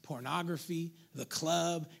 addictions, pornography, the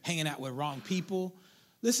club, hanging out with wrong people.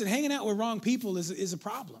 Listen, hanging out with wrong people is a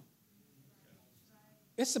problem.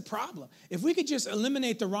 It's a problem. If we could just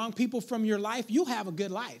eliminate the wrong people from your life, you'll have a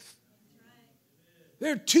good life.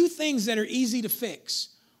 There are two things that are easy to fix: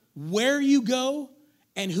 where you go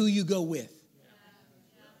and who you go with.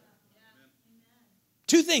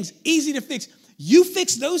 Two things, easy to fix. You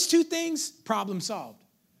fix those two things, problem solved.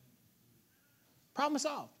 Problem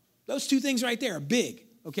solved. Those two things right there are big,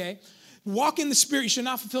 okay? Walk in the Spirit, you shall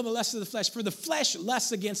not fulfill the lust of the flesh, for the flesh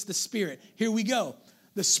lusts against the Spirit. Here we go.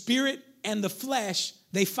 The Spirit and the flesh,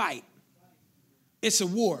 they fight. It's a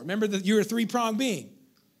war. Remember that you're a three-pronged being.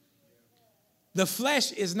 The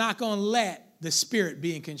flesh is not going to let the Spirit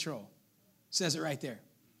be in control. It says it right there.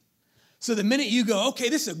 So the minute you go, okay,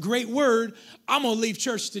 this is a great word, I'm going to leave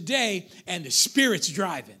church today, and the Spirit's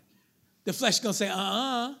driving, the flesh is going to say,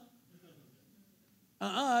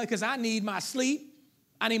 because I need my sleep,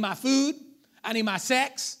 I need my food, I need my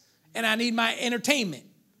sex, and I need my entertainment.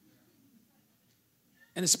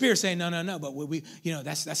 And the Spirit saying, no, but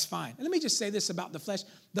that's fine. And let me just say this about the flesh.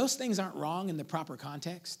 Those things aren't wrong in the proper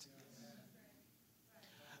context.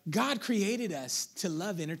 God created us to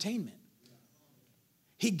love entertainment.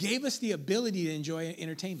 He gave us the ability to enjoy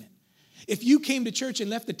entertainment. If you came to church and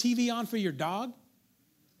left the TV on for your dog,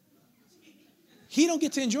 he don't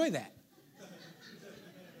get to enjoy that.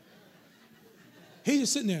 He's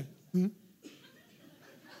just sitting there.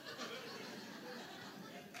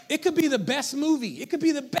 It could be the best movie. It could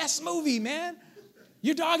be the best movie, man.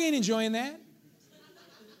 Your dog ain't enjoying that.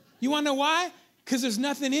 You want to know why? Because there's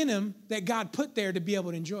nothing in them that God put there to be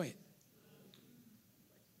able to enjoy it.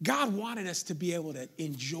 God wanted us to be able to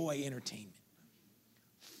enjoy entertainment.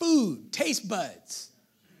 Food, taste buds,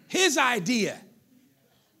 his idea.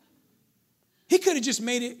 He could have just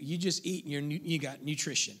made it, you just eat and you got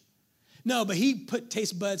nutrition. No, but he put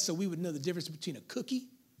taste buds so we would know the difference between a cookie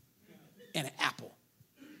and an apple.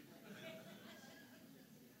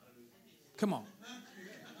 Come on.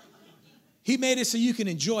 He made it so you can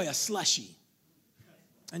enjoy a slushie.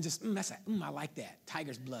 And just, I like that.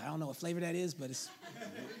 Tiger's blood. I don't know what flavor that is, but it's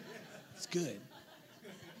good.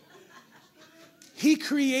 He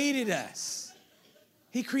created us.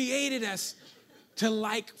 He created us to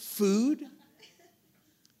like food.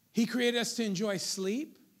 He created us to enjoy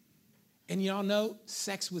sleep. And y'all know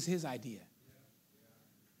sex was his idea.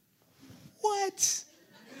 What?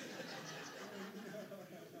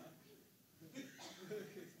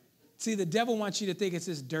 See, the devil wants you to think it's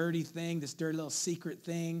this dirty thing, this dirty little secret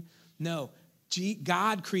thing. No,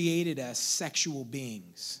 God created us sexual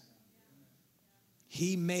beings.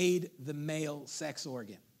 He made the male sex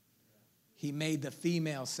organ. He made the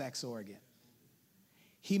female sex organ.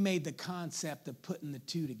 He made the concept of putting the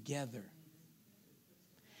two together.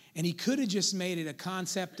 And he could have just made it a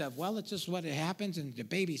concept of, well, it's just what it happens and the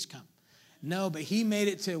babies come. No, but he made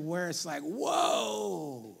it to where it's like,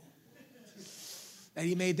 whoa. And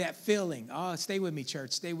he made that feeling. Oh, stay with me,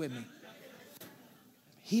 church. Stay with me.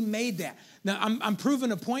 He made that. Now, I'm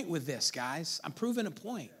proving a point with this, guys. I'm proving a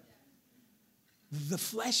point. The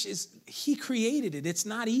flesh he created it. It's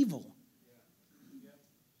not evil.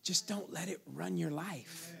 Just don't let it run your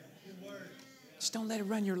life. Just don't let it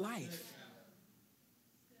run your life.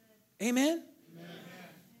 Amen?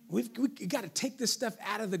 We've got to take this stuff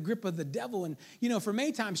out of the grip of the devil. And, for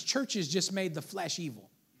many times, churches just made the flesh evil.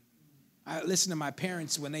 I listen to my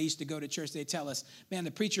parents when they used to go to church. They tell us, man,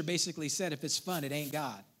 the preacher basically said, if it's fun, it ain't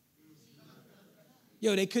God.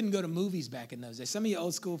 They couldn't go to movies back in those days. Some of you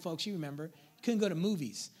old school folks, you remember, couldn't go to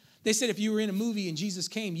movies. They said if you were in a movie and Jesus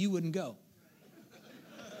came, you wouldn't go.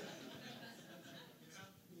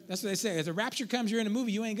 That's what they say. If the rapture comes, you're in a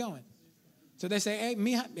movie, you ain't going. So they say,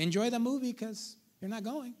 hey, enjoy the movie because you're not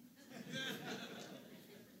going.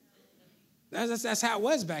 That's how it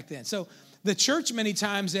was back then. So the church many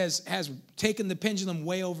times has taken the pendulum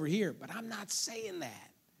way over here, but I'm not saying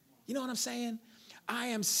that. You know what I'm saying? I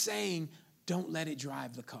am saying don't let it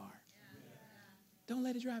drive the car. Don't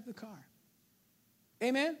let it drive the car.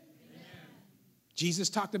 Amen? Amen? Jesus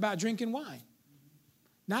talked about drinking wine.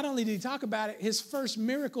 Not only did he talk about it, his first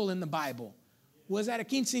miracle in the Bible was at a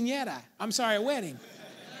quinceañera. A wedding.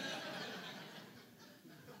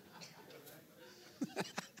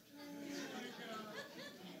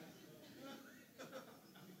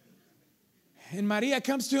 And Maria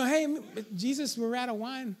comes to him, hey, Jesus, we're out of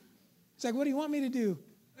wine. He's like, what do you want me to do?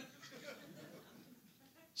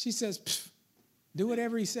 She says, do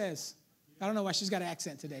whatever he says. I don't know why she's got an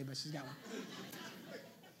accent today, but she's got one.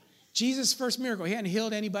 Jesus' first miracle, he hadn't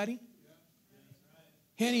healed anybody.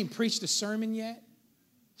 He hadn't even preached a sermon yet.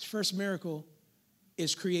 His first miracle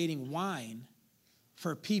is creating wine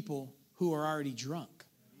for people who are already drunk.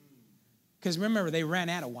 Because remember, they ran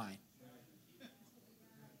out of wine.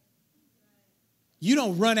 You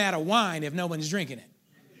don't run out of wine if no one's drinking it.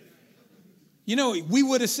 We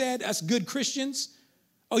would have said, us good Christians,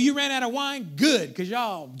 oh, you ran out of wine? Good, because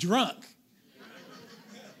y'all drunk.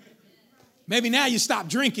 Maybe now you stop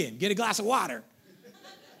drinking. Get a glass of water.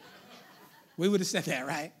 We would have said that,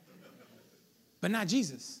 right? But not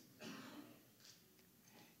Jesus.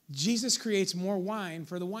 Jesus creates more wine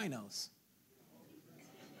for the winos.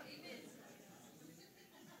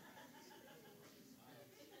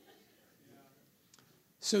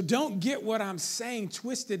 So don't get what I'm saying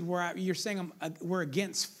twisted where you're saying we're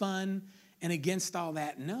against fun and against all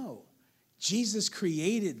that. No. Jesus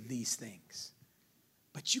created these things.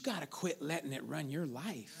 But you got to quit letting it run your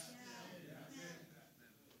life.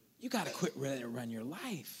 You got to quit letting it run your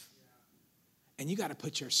life. And you got to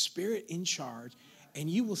put your spirit in charge, and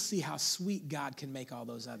you will see how sweet God can make all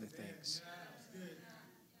those other things.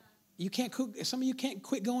 You can't quit. Some of you can't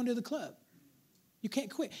quit going to the club. You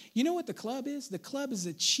can't quit. You know what the club is? The club is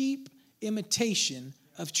a cheap imitation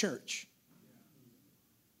of church.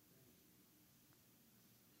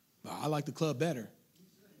 Well, I like the club better.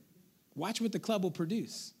 Watch what the club will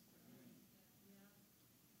produce.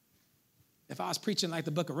 If I was preaching like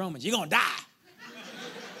the book of Romans, you're going to die.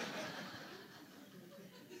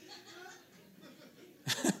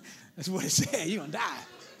 That's what it said. You're going to die.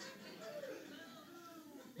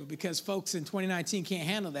 But because folks in 2019 can't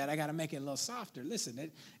handle that, I got to make it a little softer.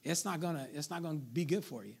 Listen, it's not going to be good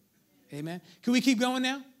for you. Amen. Can we keep going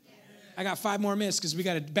now? I got 5 more minutes because we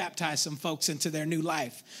got to baptize some folks into their new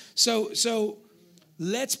life. So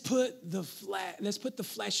let's put the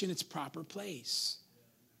flesh in its proper place.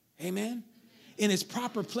 Amen? In its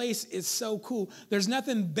proper place is so cool. There's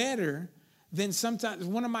nothing better than sometimes,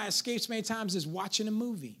 one of my escapes many times is watching a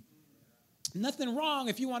movie. Nothing wrong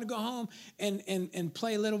if you want to go home and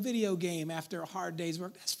play a little video game after a hard day's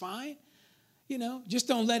work. That's fine. You know, just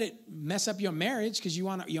don't let it mess up your marriage because you're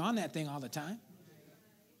on that thing all the time.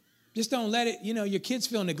 Just don't let it, your kids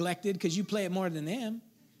feel neglected because you play it more than them.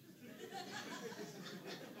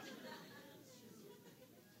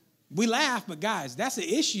 We laugh, but guys, that's an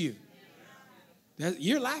issue.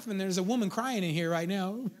 You're laughing. There's a woman crying in here right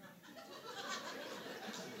now.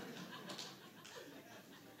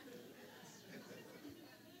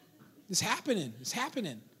 It's happening. It's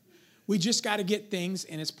happening. We just got to get things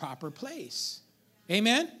in its proper place.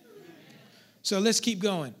 Amen? So let's keep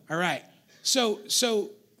going. All right. So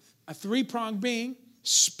a 3-pronged being,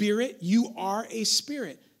 spirit, you are a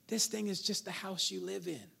spirit. This thing is just the house you live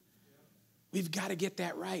in. We've got to get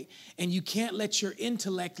that right. And you can't let your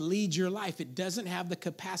intellect lead your life. It doesn't have the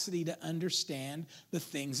capacity to understand the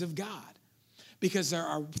things of God. Because there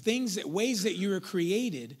are ways that you were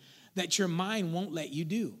created that your mind won't let you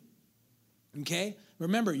do. Okay?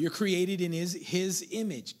 Remember, you're created in his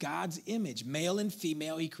image, God's image. Male and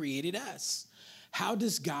female, he created us. How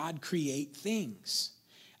does God create things?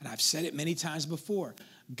 And I've said it many times before.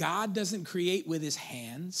 God doesn't create with his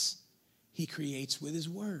hands. He creates with his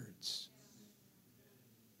words.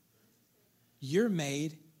 You're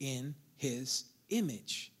made in his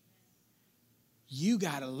image. You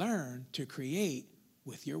got to learn to create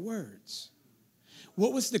with your words.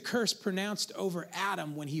 What was the curse pronounced over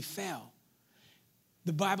Adam when he fell?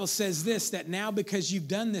 The Bible says this, that now because you've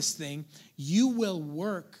done this thing, you will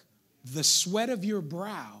work the sweat of your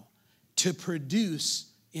brow to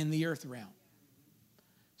produce in the earth realm.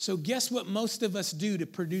 So guess what most of us do to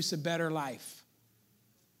produce a better life?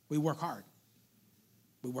 We work hard.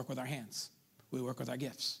 We work with our hands. We work with our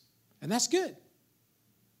gifts. And that's good.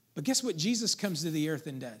 But guess what Jesus comes to the earth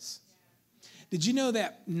and does? Did you know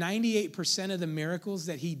that 98% of the miracles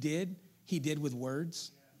that he did with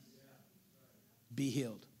words? Be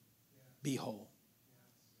healed. Be whole.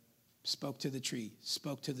 Spoke to the tree.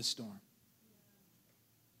 Spoke to the storm.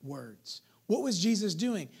 Words. What was Jesus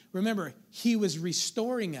doing? Remember, he was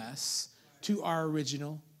restoring us to our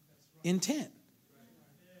original intent.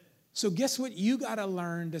 So guess what you got to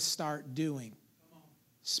learn to start doing?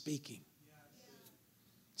 Speaking.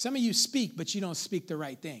 Some of you speak, but you don't speak the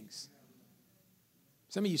right things.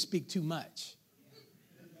 Some of you speak too much.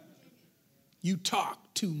 You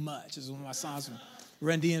talk too much. This is one of my songs from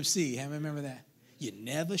Run DMC. I remember that. You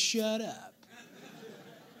never shut up.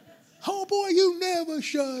 Oh boy, you never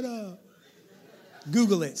shut up.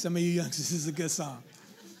 Google it. Some of you youngsters, this is a good song.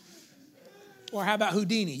 Or how about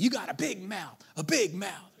Houdini? You got a big mouth, a big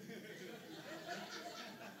mouth.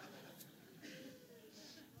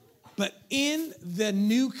 But in the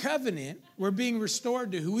new covenant, we're being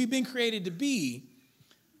restored to who we've been created to be.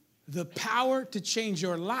 The power to change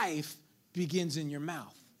your life begins in your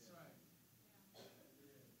mouth.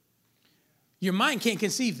 Your mind can't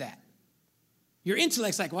conceive that. Your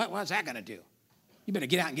intellect's like, what's that going to do? You better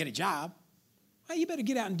get out and get a job. Well, you better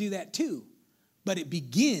get out and do that too. But it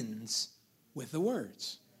begins with the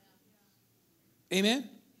words. Amen?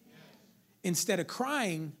 Instead of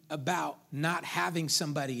crying about not having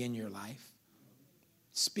somebody in your life,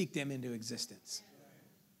 speak them into existence.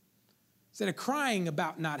 Instead of crying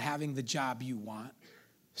about not having the job you want,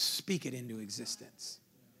 speak it into existence.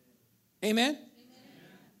 Amen?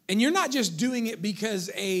 And you're not just doing it because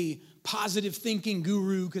a positive thinking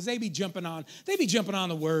guru, because they be jumping on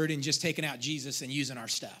the word and just taking out Jesus and using our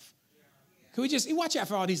stuff. Can we just watch out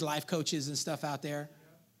for all these life coaches and stuff out there?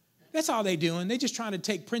 That's all they doing. They just trying to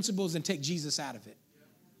take principles and take Jesus out of it.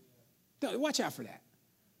 Watch out for that.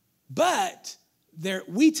 But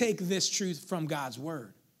we take this truth from God's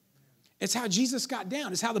word. It's how Jesus got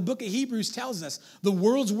down. It's how the book of Hebrews tells us the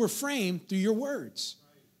worlds were framed through your words.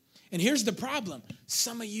 And here's the problem.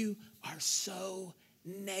 Some of you are so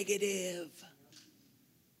negative.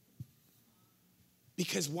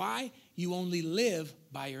 Because why? You only live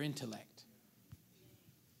by your intellect.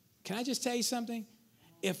 Can I just tell you something?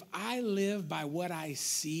 If I live by what I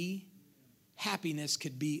see, happiness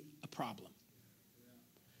could be a problem.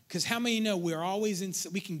 Because how many know we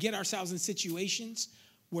can get ourselves in situations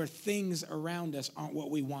where things around us aren't what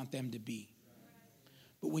we want them to be.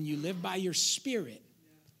 But when you live by your spirit,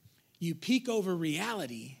 you peek over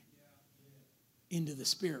reality into the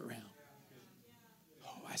spirit realm.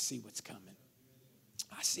 Oh, I see what's coming.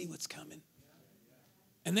 I see what's coming.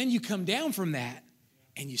 And then you come down from that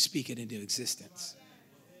and you speak it into existence.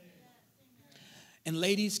 And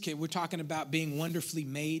ladies, we're talking about being wonderfully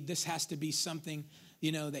made. This has to be something,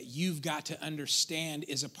 that you've got to understand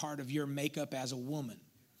is a part of your makeup as a woman.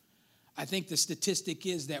 I think the statistic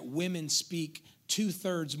is that women speak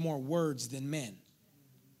 2/3 more words than men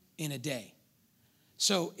in a day.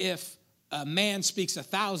 So if a man speaks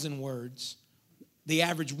 1,000 words, the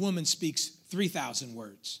average woman speaks 3,000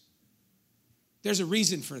 words. There's a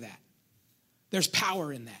reason for that. There's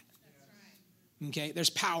power in that. Okay? There's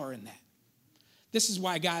power in that. This is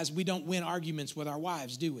why, guys, we don't win arguments with our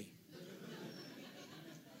wives, do we?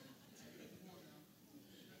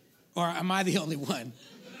 Or am I the only one?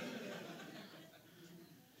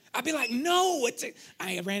 I'd be like, no,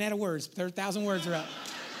 I ran out of words. 1,000 words are up.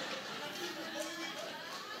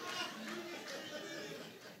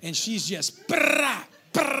 And she's just, brah,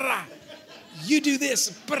 brah. You do this,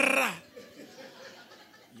 brah.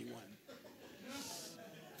 You won.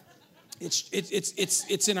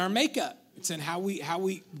 It's in our makeup. It's in how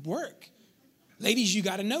we work. Ladies, you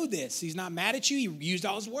got to know this. He's not mad at you. He used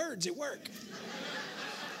all his words at work.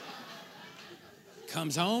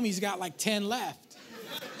 Comes home, he's got like 10 left.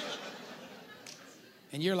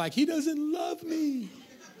 And you're like, he doesn't love me.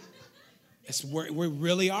 We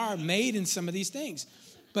really are made in some of these things.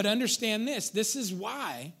 But understand this. This is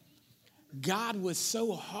why God was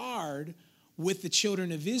so hard with the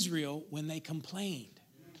children of Israel when they complained.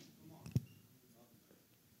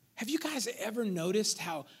 Have you guys ever noticed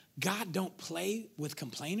how God don't play with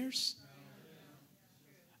complainers?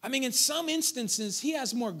 I mean, in some instances, he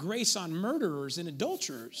has more grace on murderers and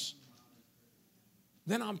adulterers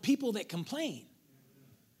than on people that complain.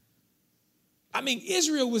 I mean,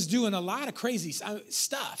 Israel was doing a lot of crazy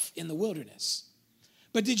stuff in the wilderness.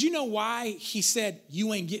 But did you know why he said,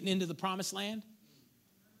 you ain't getting into the promised land?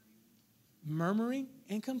 Murmuring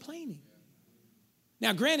and complaining.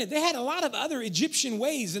 Now, granted, they had a lot of other Egyptian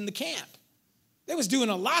ways in the camp. They was doing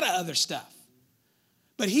a lot of other stuff.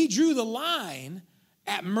 But he drew the line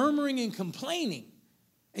at murmuring and complaining.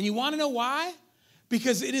 And you want to know why?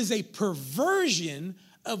 Because it is a perversion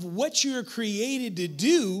of what you're created to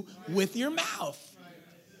do with your mouth.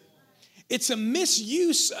 It's a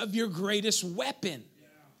misuse of your greatest weapon.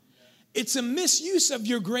 It's a misuse of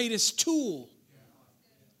your greatest tool.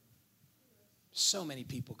 So many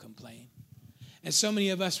people complain. And so many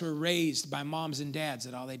of us were raised by moms and dads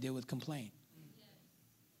that all they did was complain.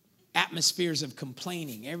 Atmospheres of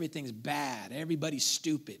complaining. Everything's bad. Everybody's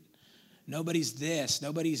stupid. Nobody's this.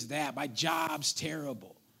 Nobody's that. My job's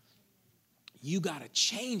terrible. You got to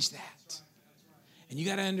change that. And you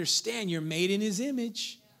got to understand you're made in his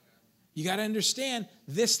image. You got to understand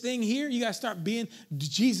this thing here, you got to start being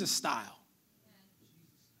Jesus style.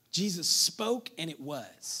 Jesus spoke and it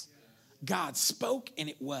was. God spoke and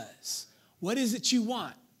it was. What is it you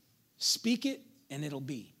want? Speak it and it'll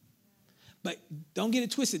be. But don't get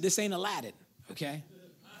it twisted. This ain't Aladdin, okay?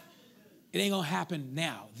 It ain't going to happen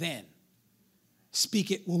now, then.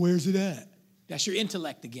 Speak it. Well, where's it at? That's your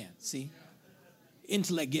intellect again, see?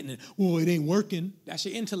 Intellect getting it. Well, it ain't working. That's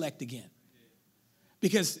your intellect again.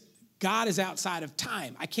 Because God is outside of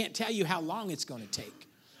time. I can't tell you how long it's going to take.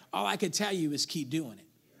 All I can tell you is keep doing it.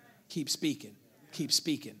 Keep speaking. Keep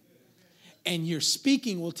speaking. And your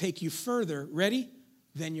speaking will take you further, ready,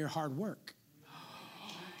 than your hard work.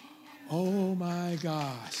 Oh my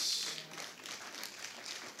gosh.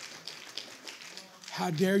 How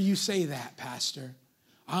dare you say that, Pastor?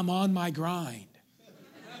 I'm on my grind.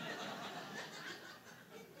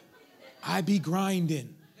 I be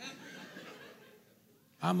grinding.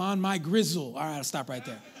 I'm on my grizzle. All right, I'll stop right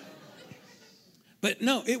there. But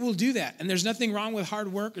no, it will do that. And there's nothing wrong with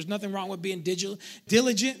hard work. There's nothing wrong with being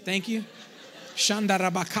diligent. Thank you.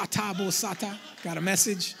 Shandarabakata bosata. Got a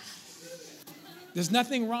message. There's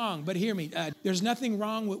nothing wrong, but hear me. There's nothing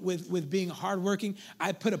wrong with being hardworking.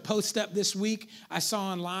 I put a post up this week I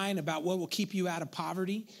saw online about what will keep you out of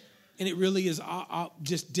poverty. And it really is all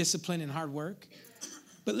just discipline and hard work.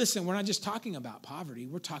 But listen, we're not just talking about poverty.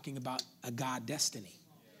 We're talking about a God destiny.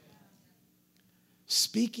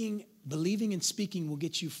 Speaking, believing and speaking will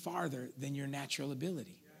get you farther than your natural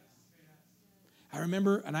ability. I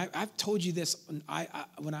remember, and I've told you this when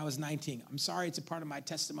I was 19. I'm sorry, it's a part of my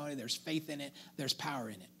testimony. There's faith in it. There's power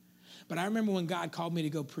in it. But I remember when God called me to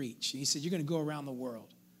go preach. He said, you're going to go around the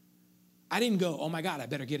world. I didn't go, oh my God, I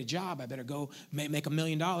better get a job. I better go make $1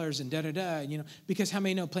 million and da-da-da. Because how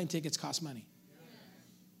many know plane tickets cost money?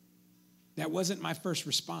 That wasn't my first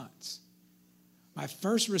response. My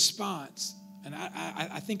first response, and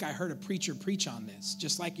I think I heard a preacher preach on this,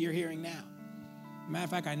 just like you're hearing now. Matter of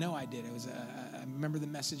fact, I know I did. I remember the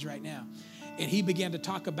message right now. And he began to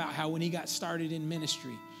talk about how when he got started in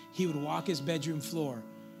ministry, he would walk his bedroom floor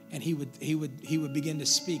and he would begin to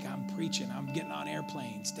speak. I'm preaching, I'm getting on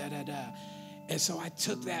airplanes, And so I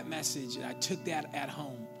took that message and I took that at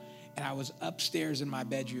home. And I was upstairs in my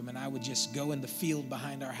bedroom and I would just go in the field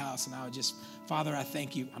behind our house and I would just, Father, I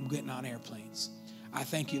thank you, I'm getting on airplanes. I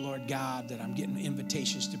thank you, Lord God, that I'm getting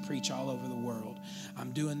invitations to preach all over the world.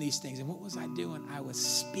 I'm doing these things. And what was I doing? I was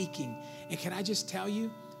speaking. And can I just tell you,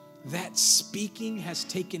 that speaking has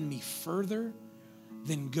taken me further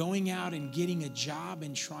than going out and getting a job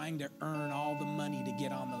and trying to earn all the money to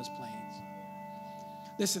get on those planes.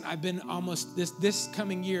 Listen, I've been almost, this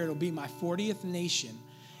coming year, it'll be my 40th nation,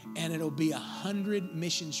 and it'll be 100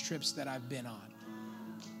 missions trips that I've been on.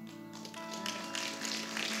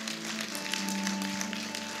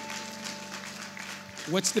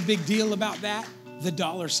 What's the big deal about that? The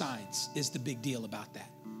dollar signs is the big deal about that.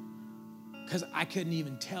 Because I couldn't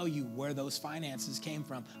even tell you where those finances came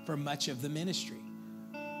from for much of the ministry.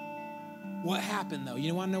 What happened though?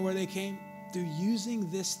 You want to know where they came? Through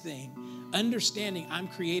using this thing, understanding I'm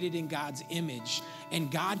created in God's image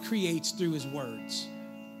and God creates through his words.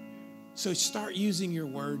 So start using your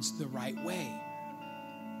words the right way.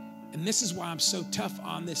 And this is why I'm so tough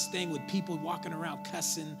on this thing with people walking around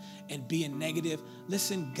cussing and being negative.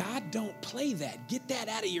 Listen, God don't play that. Get that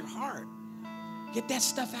out of your heart. Get that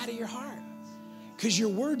stuff out of your heart. Because your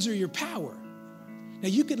words are your power. Now,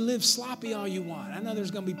 you can live sloppy all you want. I know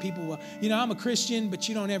there's going to be people, well, I'm a Christian, but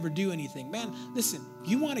you don't ever do anything. Man, listen,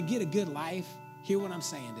 you want to get a good life, hear what I'm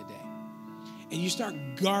saying today. And you start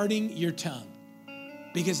guarding your tongue.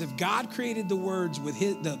 Because if God created the words with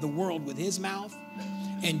the world with his mouth,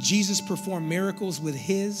 and Jesus performed miracles with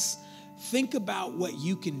his, think about what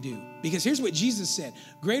you can do. Because here's what Jesus said,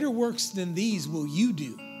 greater works than these will you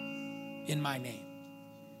do in my name.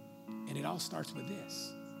 And it all starts with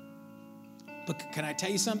this. But can I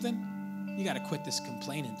tell you something? You got to quit this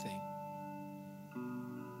complaining thing.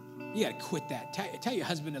 You got to quit that. Tell your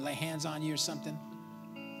husband to lay hands on you or something.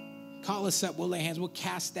 Call us up, we'll lay hands. We'll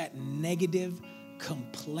cast that negative,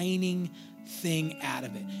 complaining thing out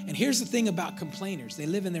of it. And here's the thing about complainers. They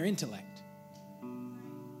live in their intellect.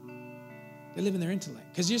 They live in their intellect.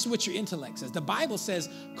 Because here's what your intellect says. The Bible says,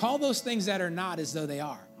 call those things that are not as though they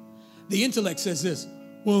are. The intellect says this,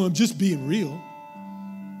 well, I'm just being real.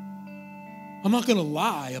 I'm not going to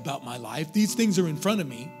lie about my life. These things are in front of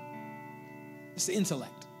me. It's the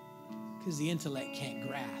intellect. Because the intellect can't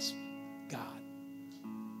grasp God.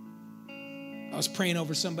 I was praying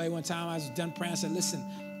over somebody one time. I was done praying. I said, listen,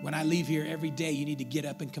 when I leave here every day, you need to get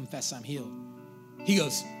up and confess I'm healed. He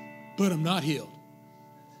goes, but I'm not healed.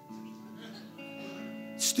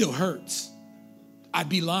 Still hurts. I'd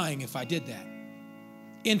be lying if I did that.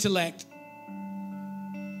 Intellect,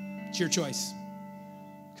 it's your choice.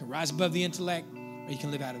 You can rise above the intellect or you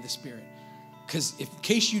can live out of the spirit. Because in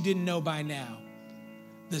case you didn't know by now,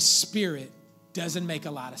 the spirit doesn't make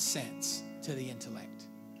a lot of sense to the intellect.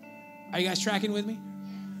 Are you guys tracking with me?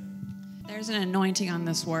 There's an anointing on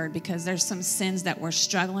this word because there's some sins that we're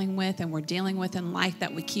struggling with and we're dealing with in life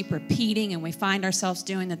that we keep repeating and we find ourselves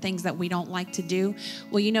doing the things that we don't like to do.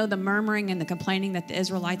 Well, the murmuring and the complaining that the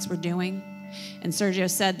Israelites were doing, and Sergio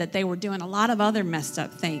said that they were doing a lot of other messed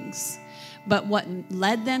up things. But what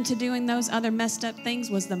led them to doing those other messed up things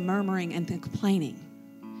was the murmuring and the complaining.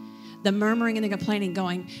 The murmuring and the complaining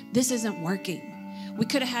going, this isn't working. We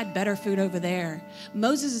could have had better food over there.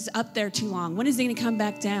 Moses is up there too long. When is he going to come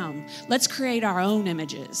back down? Let's create our own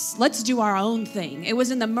images. Let's do our own thing. It was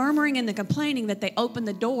in the murmuring and the complaining that they opened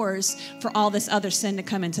the doors for all this other sin to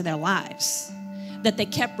come into their lives, that they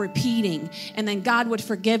kept repeating, and then God would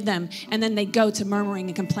forgive them, and then they'd go to murmuring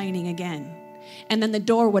and complaining again. And then the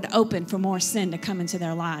door would open for more sin to come into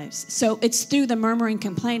their lives. So it's through the murmuring,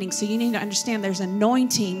 complaining. So you need to understand there's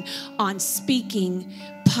anointing on speaking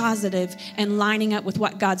positive and lining up with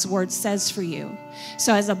what God's word says for you.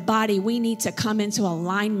 So as a body, we need to come into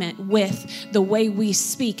alignment with the way we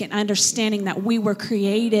speak and understanding that we were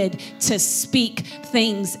created to speak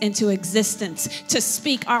things into existence, to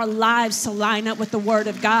speak our lives to line up with the word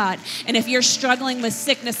of God. And if you're struggling with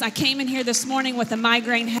sickness, I came in here this morning with a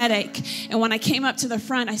migraine headache. And when I came up to the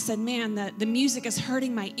front, I said, man, the music is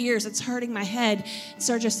hurting my ears. It's hurting my head.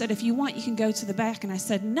 Sergio said, if you want, you can go to the back. And I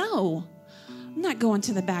said, no, I'm not going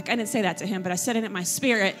to the back. I didn't say that to him, but I said it in my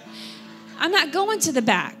spirit. I'm not going to the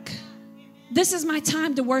back. This is my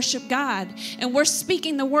time to worship God. And we're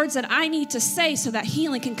speaking the words that I need to say so that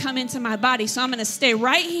healing can come into my body. So I'm going to stay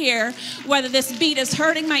right here, whether this beat is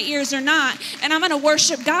hurting my ears or not. And I'm going to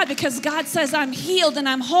worship God because God says I'm healed and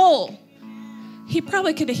I'm whole. He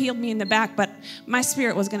probably could have healed me in the back, but my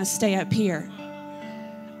spirit was going to stay up here.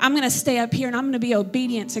 I'm going to stay up here and I'm going to be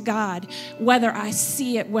obedient to God, whether I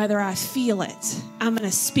see it, whether I feel it. I'm going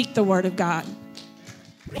to speak the word of God.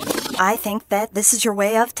 I think that this is your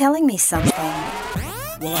way of telling me something.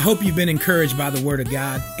 Well, I hope you've been encouraged by the Word of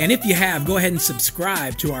God. And if you have, go ahead and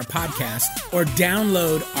subscribe to our podcast or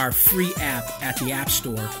download our free app at the App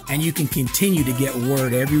Store, and you can continue to get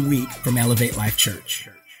word every week from Elevate Life Church.